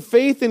exercising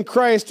faith in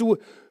Christ,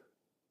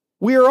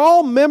 we are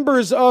all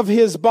members of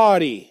his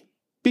body,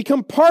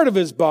 become part of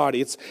his body.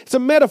 It's a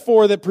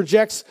metaphor that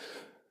projects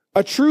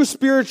a true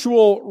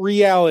spiritual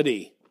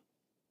reality.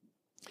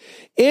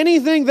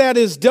 Anything that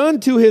is done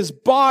to his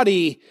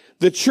body,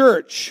 the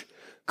church,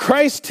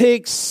 Christ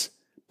takes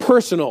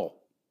personal.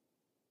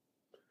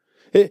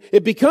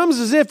 It becomes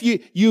as if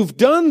you've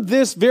done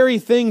this very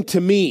thing to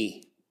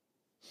me.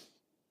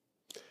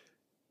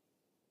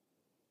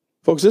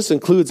 Folks, this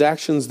includes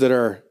actions that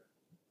are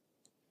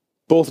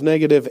both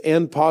negative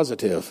and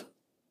positive.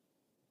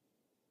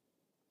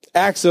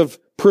 Acts of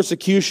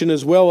persecution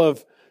as well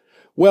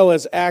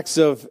as acts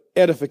of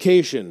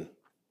edification.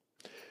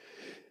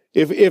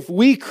 If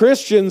we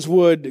Christians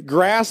would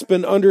grasp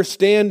an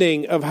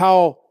understanding of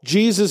how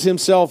Jesus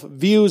himself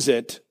views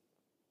it,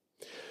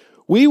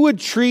 we would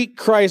treat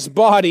Christ's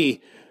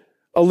body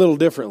a little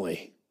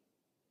differently.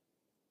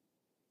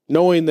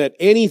 Knowing that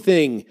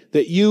anything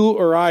that you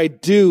or I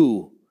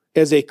do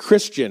as a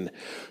Christian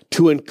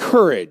to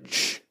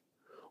encourage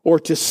or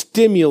to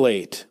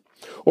stimulate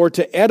or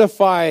to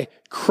edify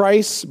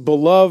Christ's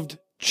beloved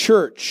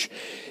church,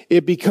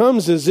 it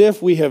becomes as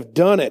if we have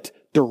done it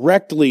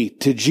directly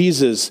to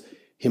Jesus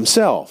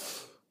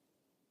himself.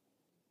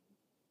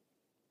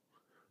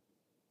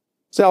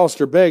 As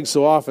Alistair Begg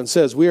so often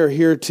says, we are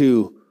here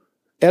to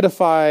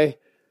edify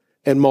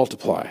and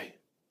multiply.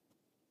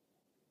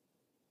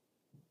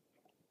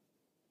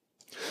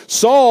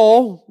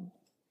 Saul,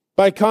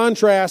 by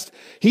contrast,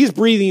 he's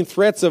breathing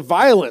threats of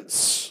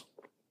violence.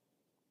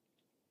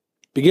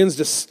 Begins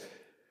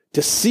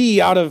to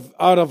see out of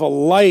a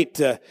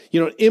light, an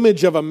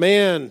image of a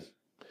man.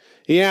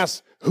 He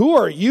asks, "Who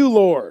are you,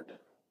 Lord?"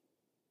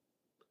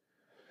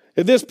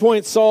 At this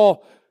point,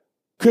 Saul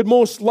could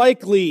most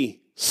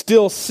likely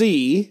still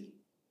see.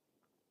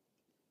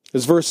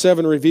 As verse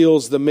 7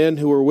 reveals, the men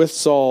who were with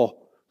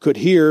Saul could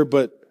hear,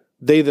 but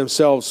they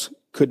themselves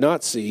could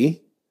not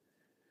see.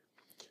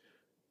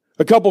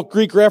 A couple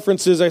Greek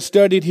references I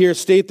studied here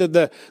state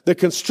that the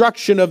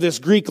construction of this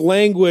Greek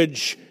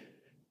language,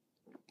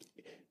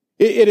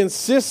 it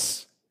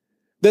insists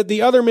that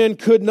the other men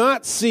could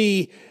not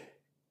see,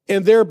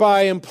 and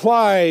thereby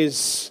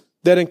implies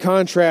that in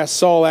contrast,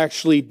 Saul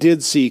actually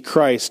did see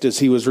Christ as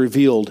he was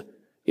revealed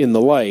in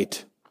the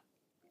light.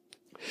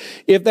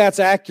 If that's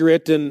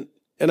accurate, and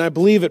I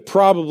believe it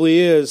probably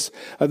is,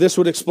 this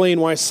would explain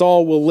why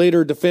Saul will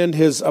later defend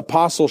his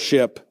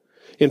apostleship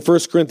in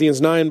 1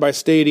 Corinthians 9 by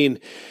stating,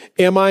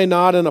 "Am I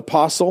not an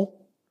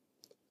apostle?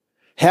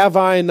 Have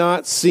I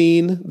not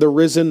seen the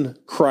risen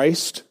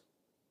Christ?"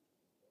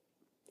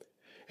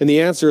 And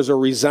the answer is a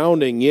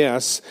resounding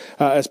yes,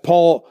 as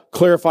Paul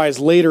clarifies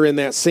later in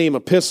that same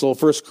epistle,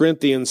 1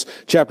 Corinthians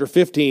chapter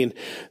 15,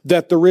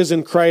 that the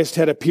risen Christ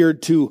had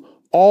appeared to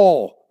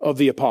all of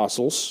the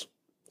apostles.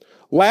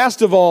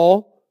 Last of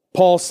all,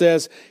 Paul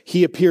says,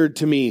 he appeared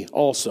to me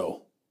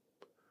also.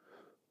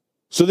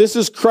 So this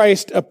is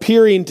Christ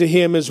appearing to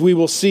him, as we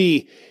will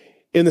see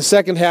in the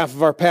second half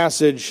of our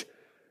passage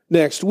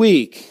next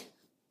week.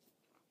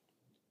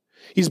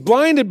 He's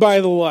blinded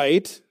by the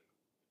light.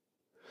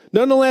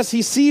 Nonetheless,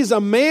 he sees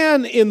a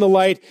man in the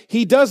light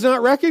he does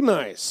not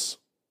recognize.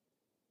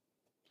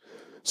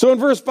 So in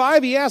verse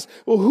 5, he asks,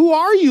 "Well, who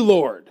are you,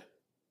 Lord?"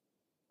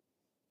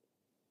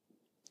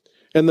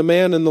 And the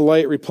man in the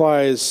light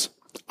replies,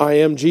 "I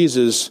am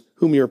Jesus,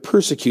 whom you're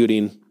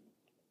persecuting.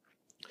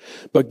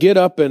 But get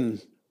up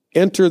and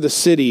enter the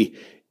city,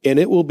 and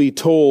it will be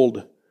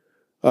told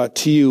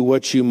to you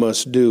what you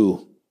must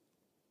do."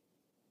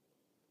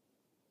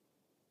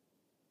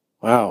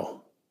 Wow.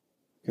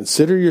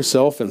 Consider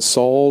yourself in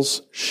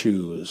Saul's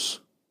shoes.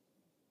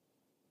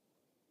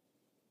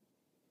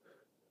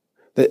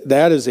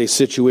 That is a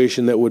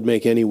situation that would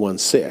make anyone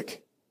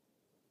sick.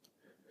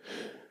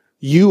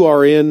 You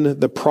are in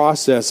the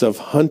process of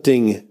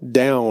hunting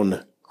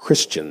down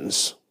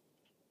Christians,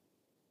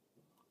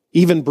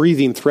 even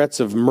breathing threats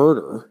of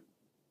murder,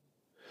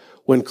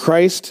 when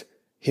Christ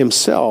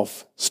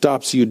himself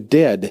stops you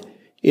dead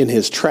in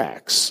his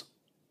tracks.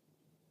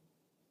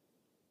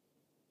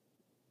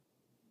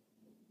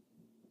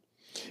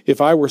 If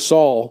I were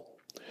Saul,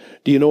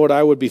 do you know what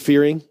I would be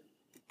fearing?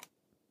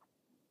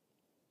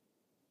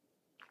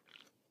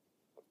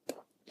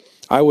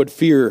 I would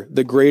fear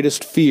the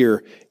greatest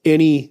fear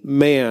any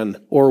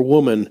man or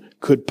woman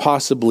could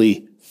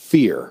possibly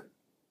fear.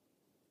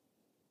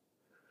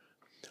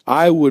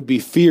 I would be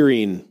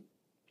fearing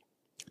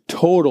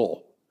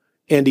total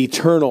and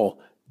eternal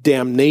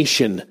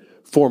damnation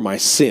for my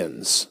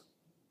sins.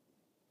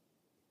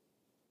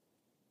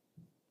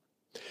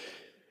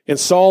 And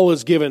Saul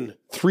is given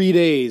 3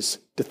 days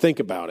to think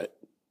about it,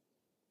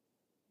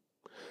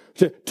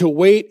 to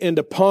wait and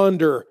to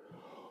ponder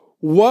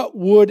what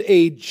would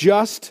a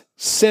just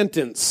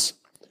sentence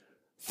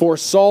for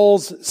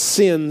Saul's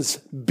sins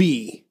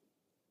be.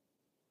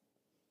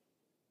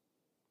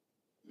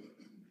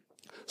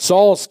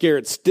 Saul's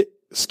scared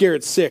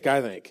sick,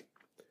 I think.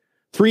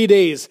 3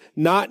 days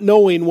not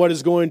knowing what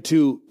is going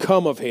to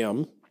come of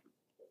him.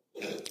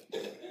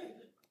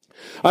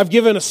 I've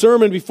given a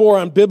sermon before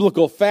on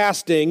biblical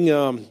fasting.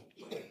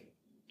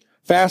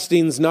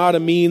 Fasting's not a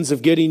means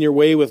of getting your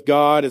way with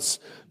God. It's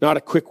not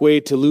a quick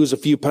way to lose a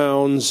few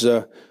pounds.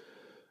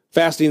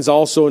 Fasting's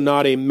also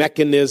not a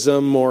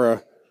mechanism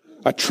or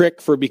a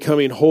trick for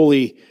becoming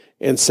holy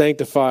and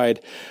sanctified.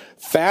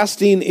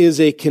 Fasting is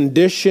a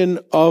condition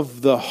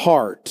of the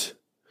heart,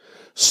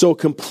 so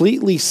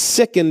completely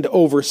sickened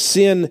over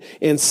sin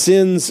and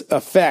sin's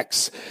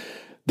effects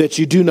that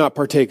you do not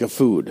partake of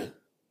food.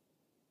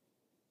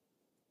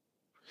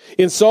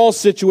 In Saul's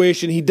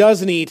situation, he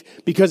doesn't eat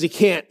because he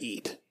can't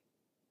eat.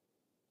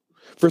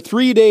 For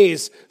 3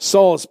 days,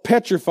 Saul is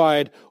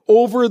petrified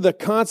over the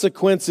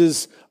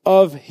consequences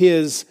of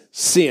his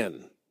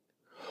sin.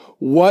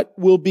 What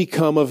will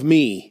become of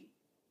me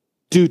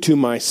due to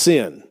my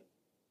sin?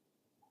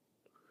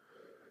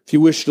 If you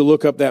wish to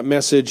look up that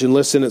message and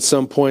listen at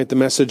some point, the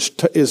message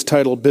is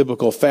titled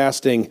Biblical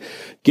Fasting,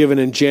 given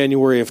in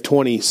January of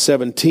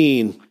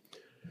 2017.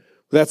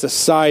 That's a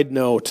side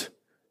note.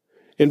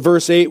 In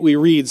verse 8 we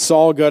read,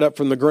 Saul got up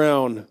from the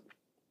ground,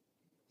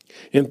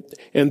 and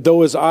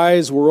though his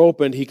eyes were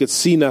opened, he could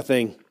see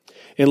nothing.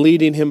 And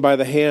leading him by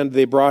the hand,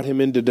 they brought him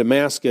into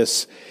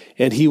Damascus,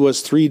 and he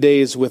was 3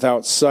 days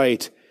without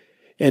sight,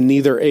 and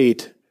neither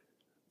ate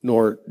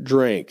nor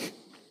drank.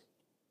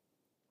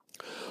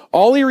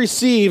 All he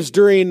receives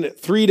during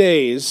 3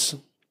 days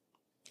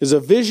is a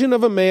vision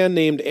of a man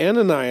named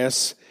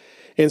Ananias,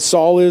 and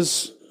Saul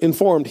is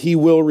informed he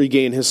will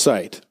regain his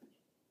sight.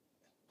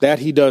 That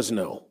he does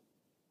know.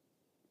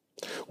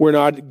 We're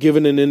not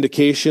given an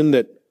indication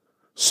that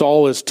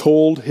Saul is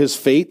told his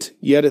fate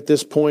yet at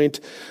this point.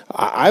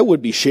 I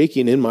would be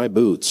shaking in my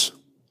boots,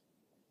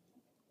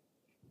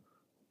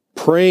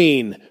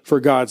 praying for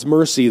God's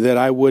mercy that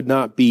I would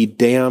not be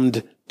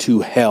damned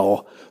to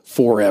hell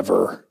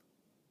forever.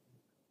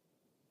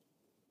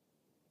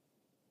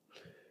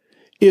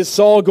 Is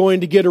Saul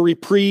going to get a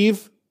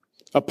reprieve,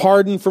 a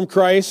pardon from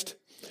Christ?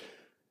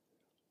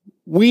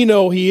 We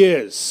know he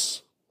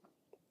is.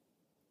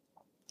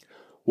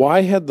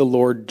 Why had the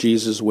Lord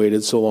Jesus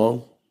waited so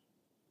long?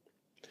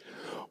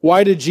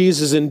 Why did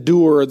Jesus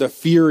endure the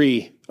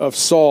fury of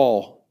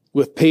Saul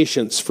with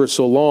patience for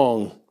so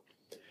long?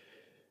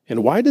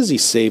 And why does he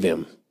save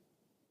him?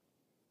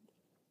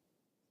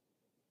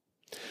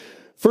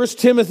 1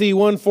 Timothy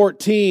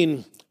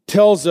 1:14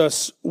 tells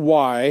us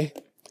why.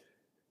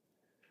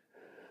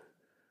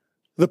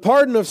 The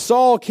pardon of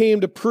Saul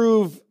came to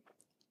prove,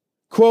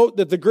 quote,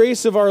 that the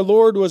grace of our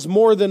Lord was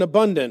more than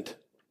abundant.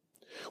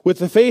 With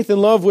the faith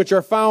and love which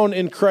are found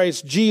in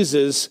Christ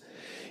Jesus,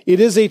 it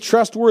is a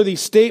trustworthy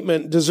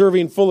statement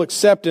deserving full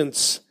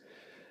acceptance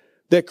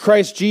that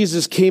Christ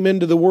Jesus came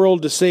into the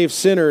world to save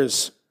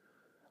sinners,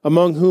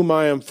 among whom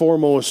I am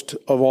foremost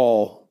of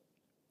all.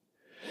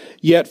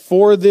 Yet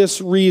for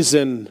this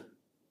reason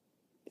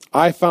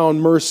I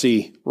found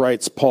mercy,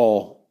 writes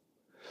Paul,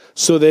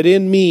 so that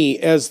in me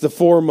as the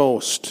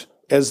foremost,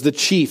 as the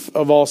chief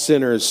of all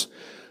sinners,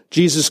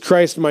 Jesus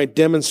Christ might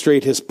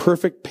demonstrate his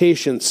perfect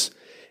patience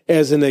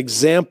as an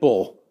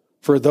example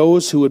for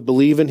those who would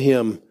believe in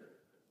him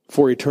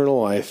for eternal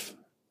life.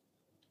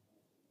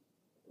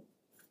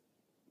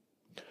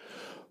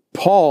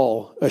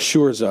 Paul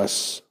assures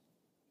us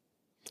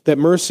that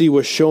mercy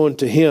was shown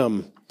to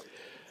him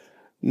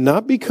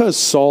not because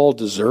Saul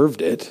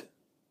deserved it,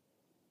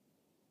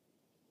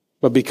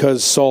 but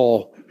because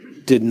Saul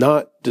did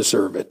not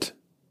deserve it.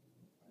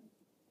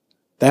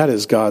 That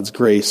is God's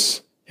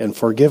grace and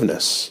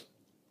forgiveness.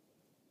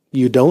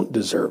 You don't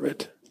deserve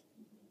it.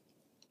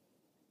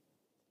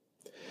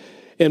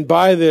 And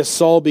by this,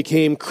 Saul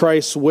became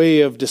Christ's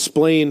way of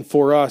displaying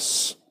for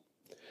us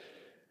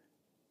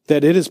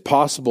that it is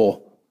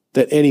possible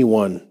that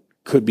anyone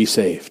could be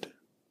saved.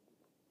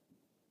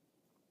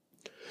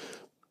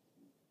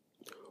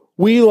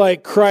 We,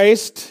 like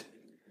Christ,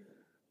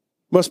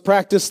 must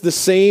practice the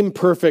same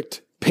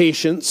perfect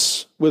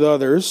patience with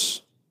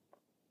others.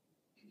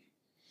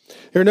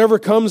 There never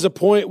comes a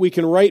point we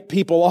can write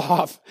people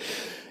off,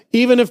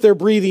 even if they're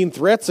breathing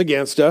threats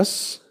against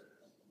us.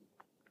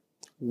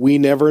 We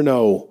never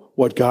know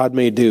what God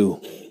may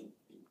do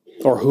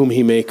or whom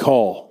he may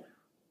call.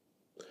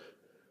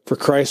 For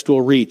Christ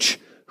will reach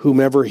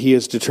whomever he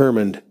is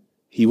determined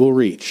he will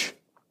reach.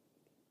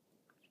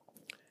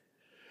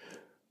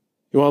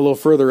 You want a little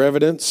further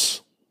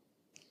evidence?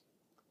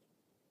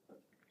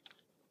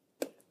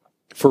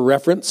 For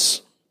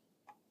reference,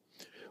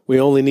 we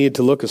only need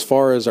to look as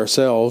far as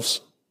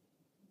ourselves.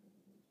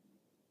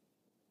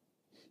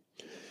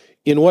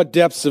 In what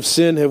depths of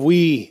sin have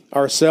we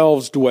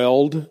ourselves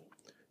dwelled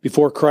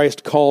before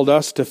Christ called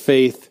us to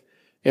faith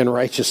and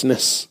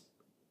righteousness?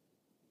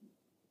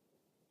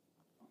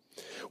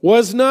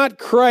 Was not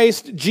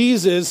Christ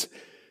Jesus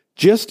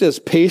just as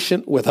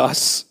patient with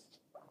us?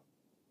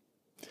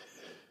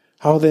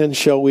 How then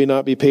shall we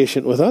not be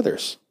patient with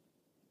others?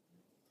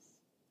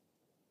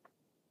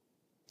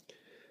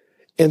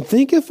 And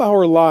think if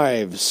our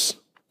lives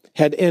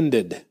had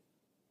ended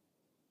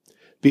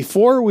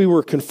before we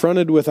were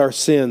confronted with our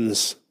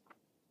sins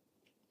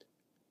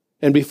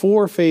and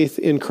before faith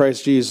in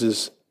Christ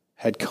Jesus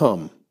had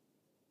come.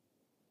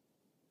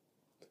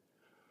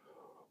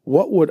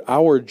 What would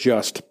our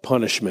just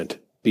punishment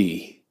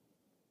be?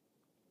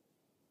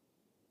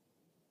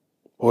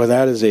 Boy,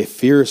 that is a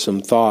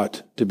fearsome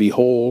thought to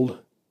behold.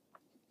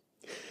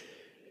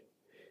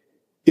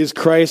 Is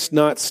Christ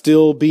not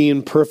still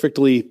being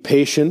perfectly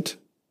patient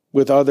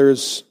with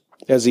others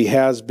as he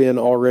has been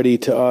already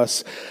to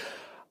us?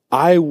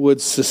 I would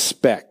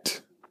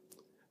suspect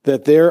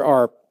that there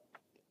are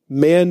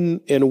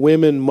men and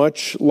women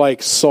much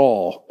like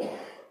Saul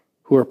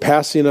who are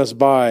passing us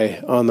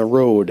by on the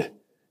road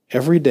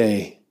every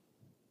day.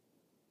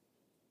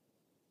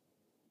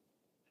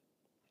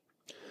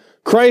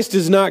 Christ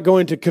is not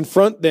going to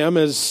confront them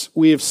as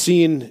we have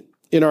seen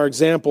in our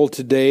example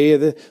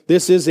today.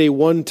 This is a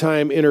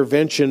one-time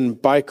intervention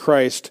by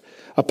Christ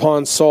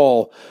upon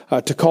Saul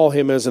to call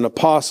him as an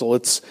apostle.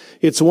 It's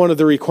one of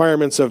the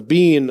requirements of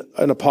being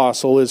an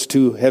apostle is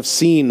to have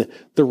seen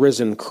the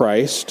risen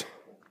Christ.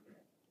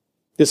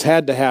 This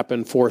had to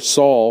happen for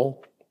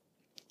Saul.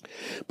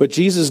 But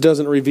Jesus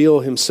doesn't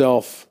reveal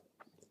himself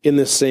in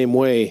this same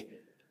way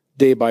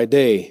day by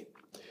day.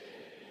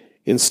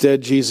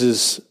 Instead,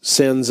 Jesus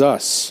sends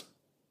us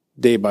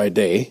day by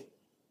day.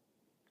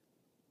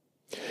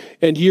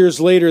 And years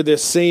later,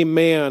 this same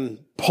man,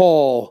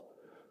 Paul,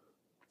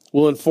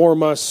 will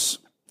inform us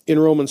in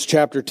Romans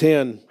chapter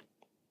 10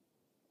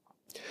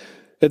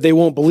 that they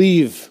won't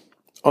believe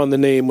on the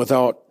name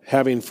without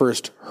having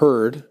first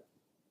heard.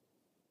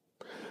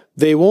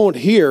 They won't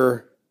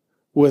hear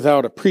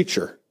without a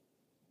preacher.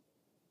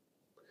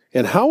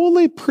 And how will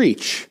they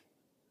preach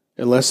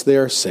unless they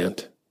are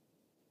sent?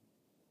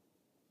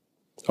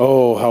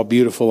 Oh, how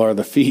beautiful are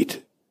the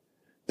feet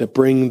that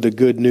bring the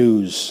good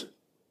news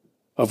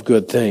of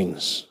good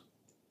things.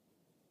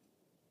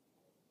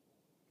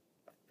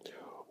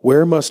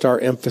 Where must our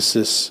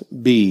emphasis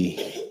be?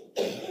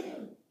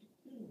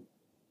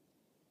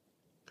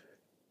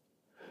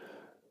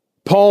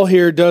 Paul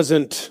here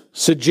doesn't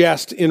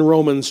suggest in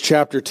Romans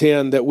chapter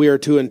 10 that we are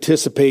to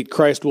anticipate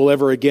Christ will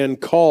ever again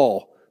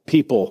call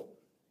people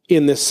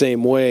in this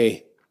same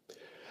way.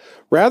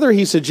 Rather,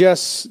 he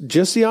suggests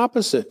just the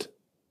opposite.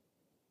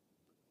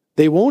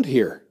 they won't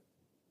hear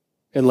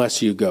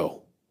unless you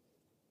go.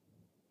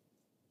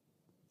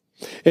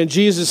 And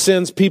Jesus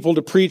sends people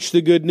to preach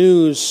the good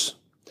news.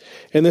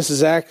 And this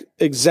is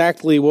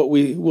exactly what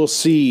we will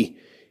see,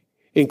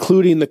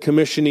 including the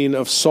commissioning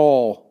of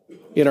Saul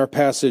in our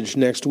passage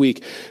next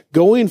week.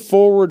 Going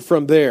forward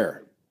from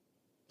there,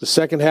 the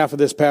second half of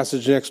this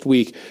passage next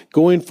week,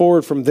 going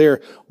forward from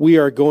there, we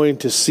are going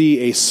to see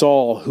a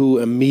Saul who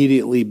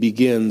immediately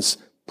begins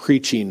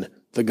preaching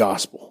the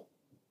gospel.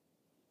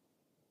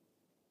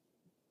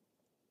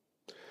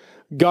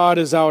 God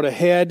is out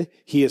ahead.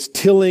 He is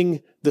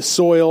tilling the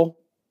soil,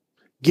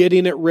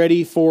 getting it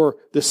ready for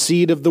the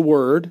seed of the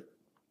word.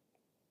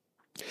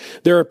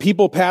 There are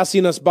people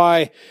passing us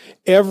by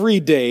every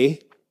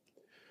day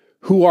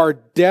who are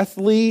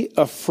deathly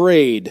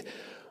afraid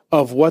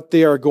of what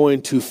they are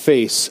going to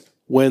face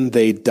when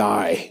they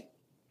die.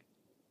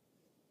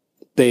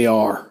 They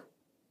are.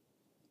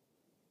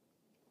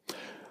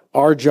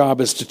 Our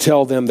job is to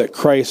tell them that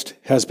Christ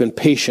has been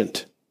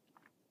patient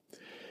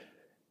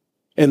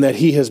and that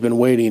he has been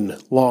waiting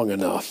long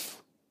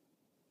enough.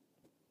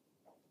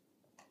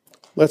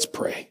 Let's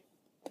pray.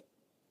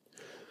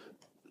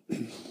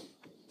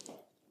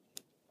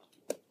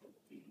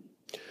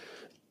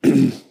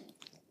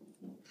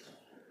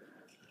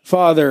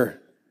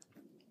 Father,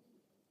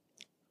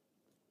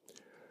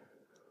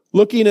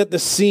 looking at the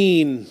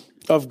scene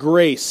of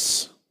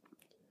grace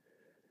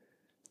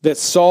that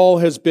Saul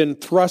has been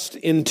thrust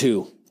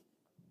into,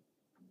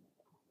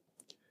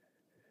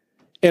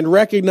 and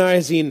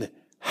recognizing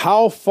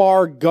how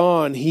far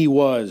gone he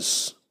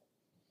was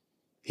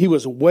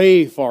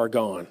way far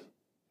gone,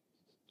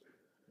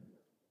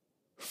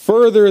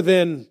 further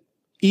than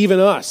even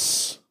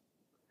us,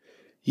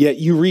 yet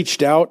you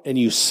reached out and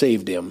you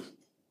saved him.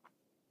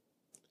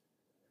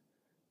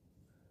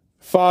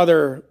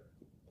 Father,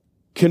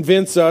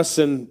 convince us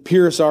and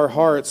pierce our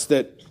hearts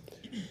that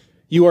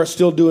you are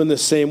still doing the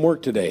same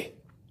work today.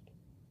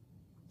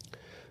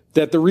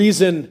 That the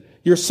reason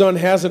your son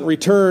hasn't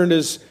returned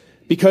is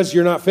because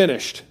you're not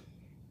finished.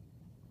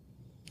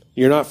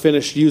 You're not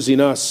finished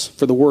using us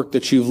for the work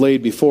that you've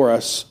laid before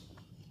us.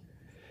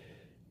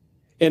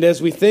 And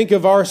as we think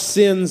of our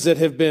sins that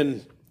have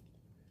been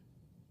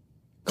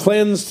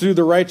cleansed through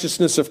the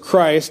righteousness of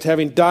Christ,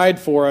 having died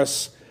for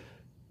us,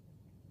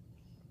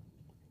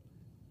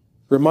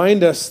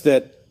 remind us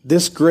that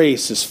this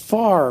grace is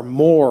far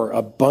more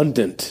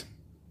abundant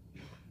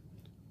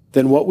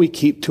than what we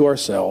keep to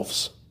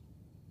ourselves.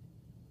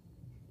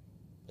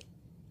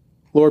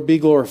 Lord, be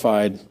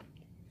glorified,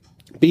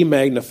 be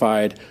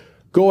magnified.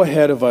 Go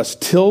ahead of us,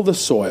 till the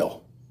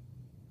soil.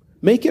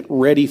 Make it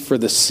ready for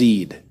the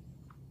seed.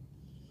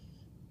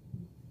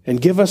 And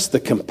give us the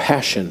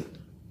compassion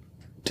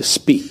to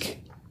speak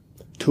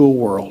to a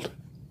world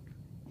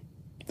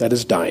that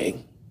is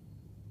dying.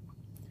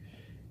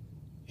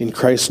 In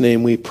Christ's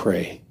name we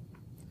pray.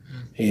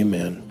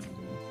 Amen.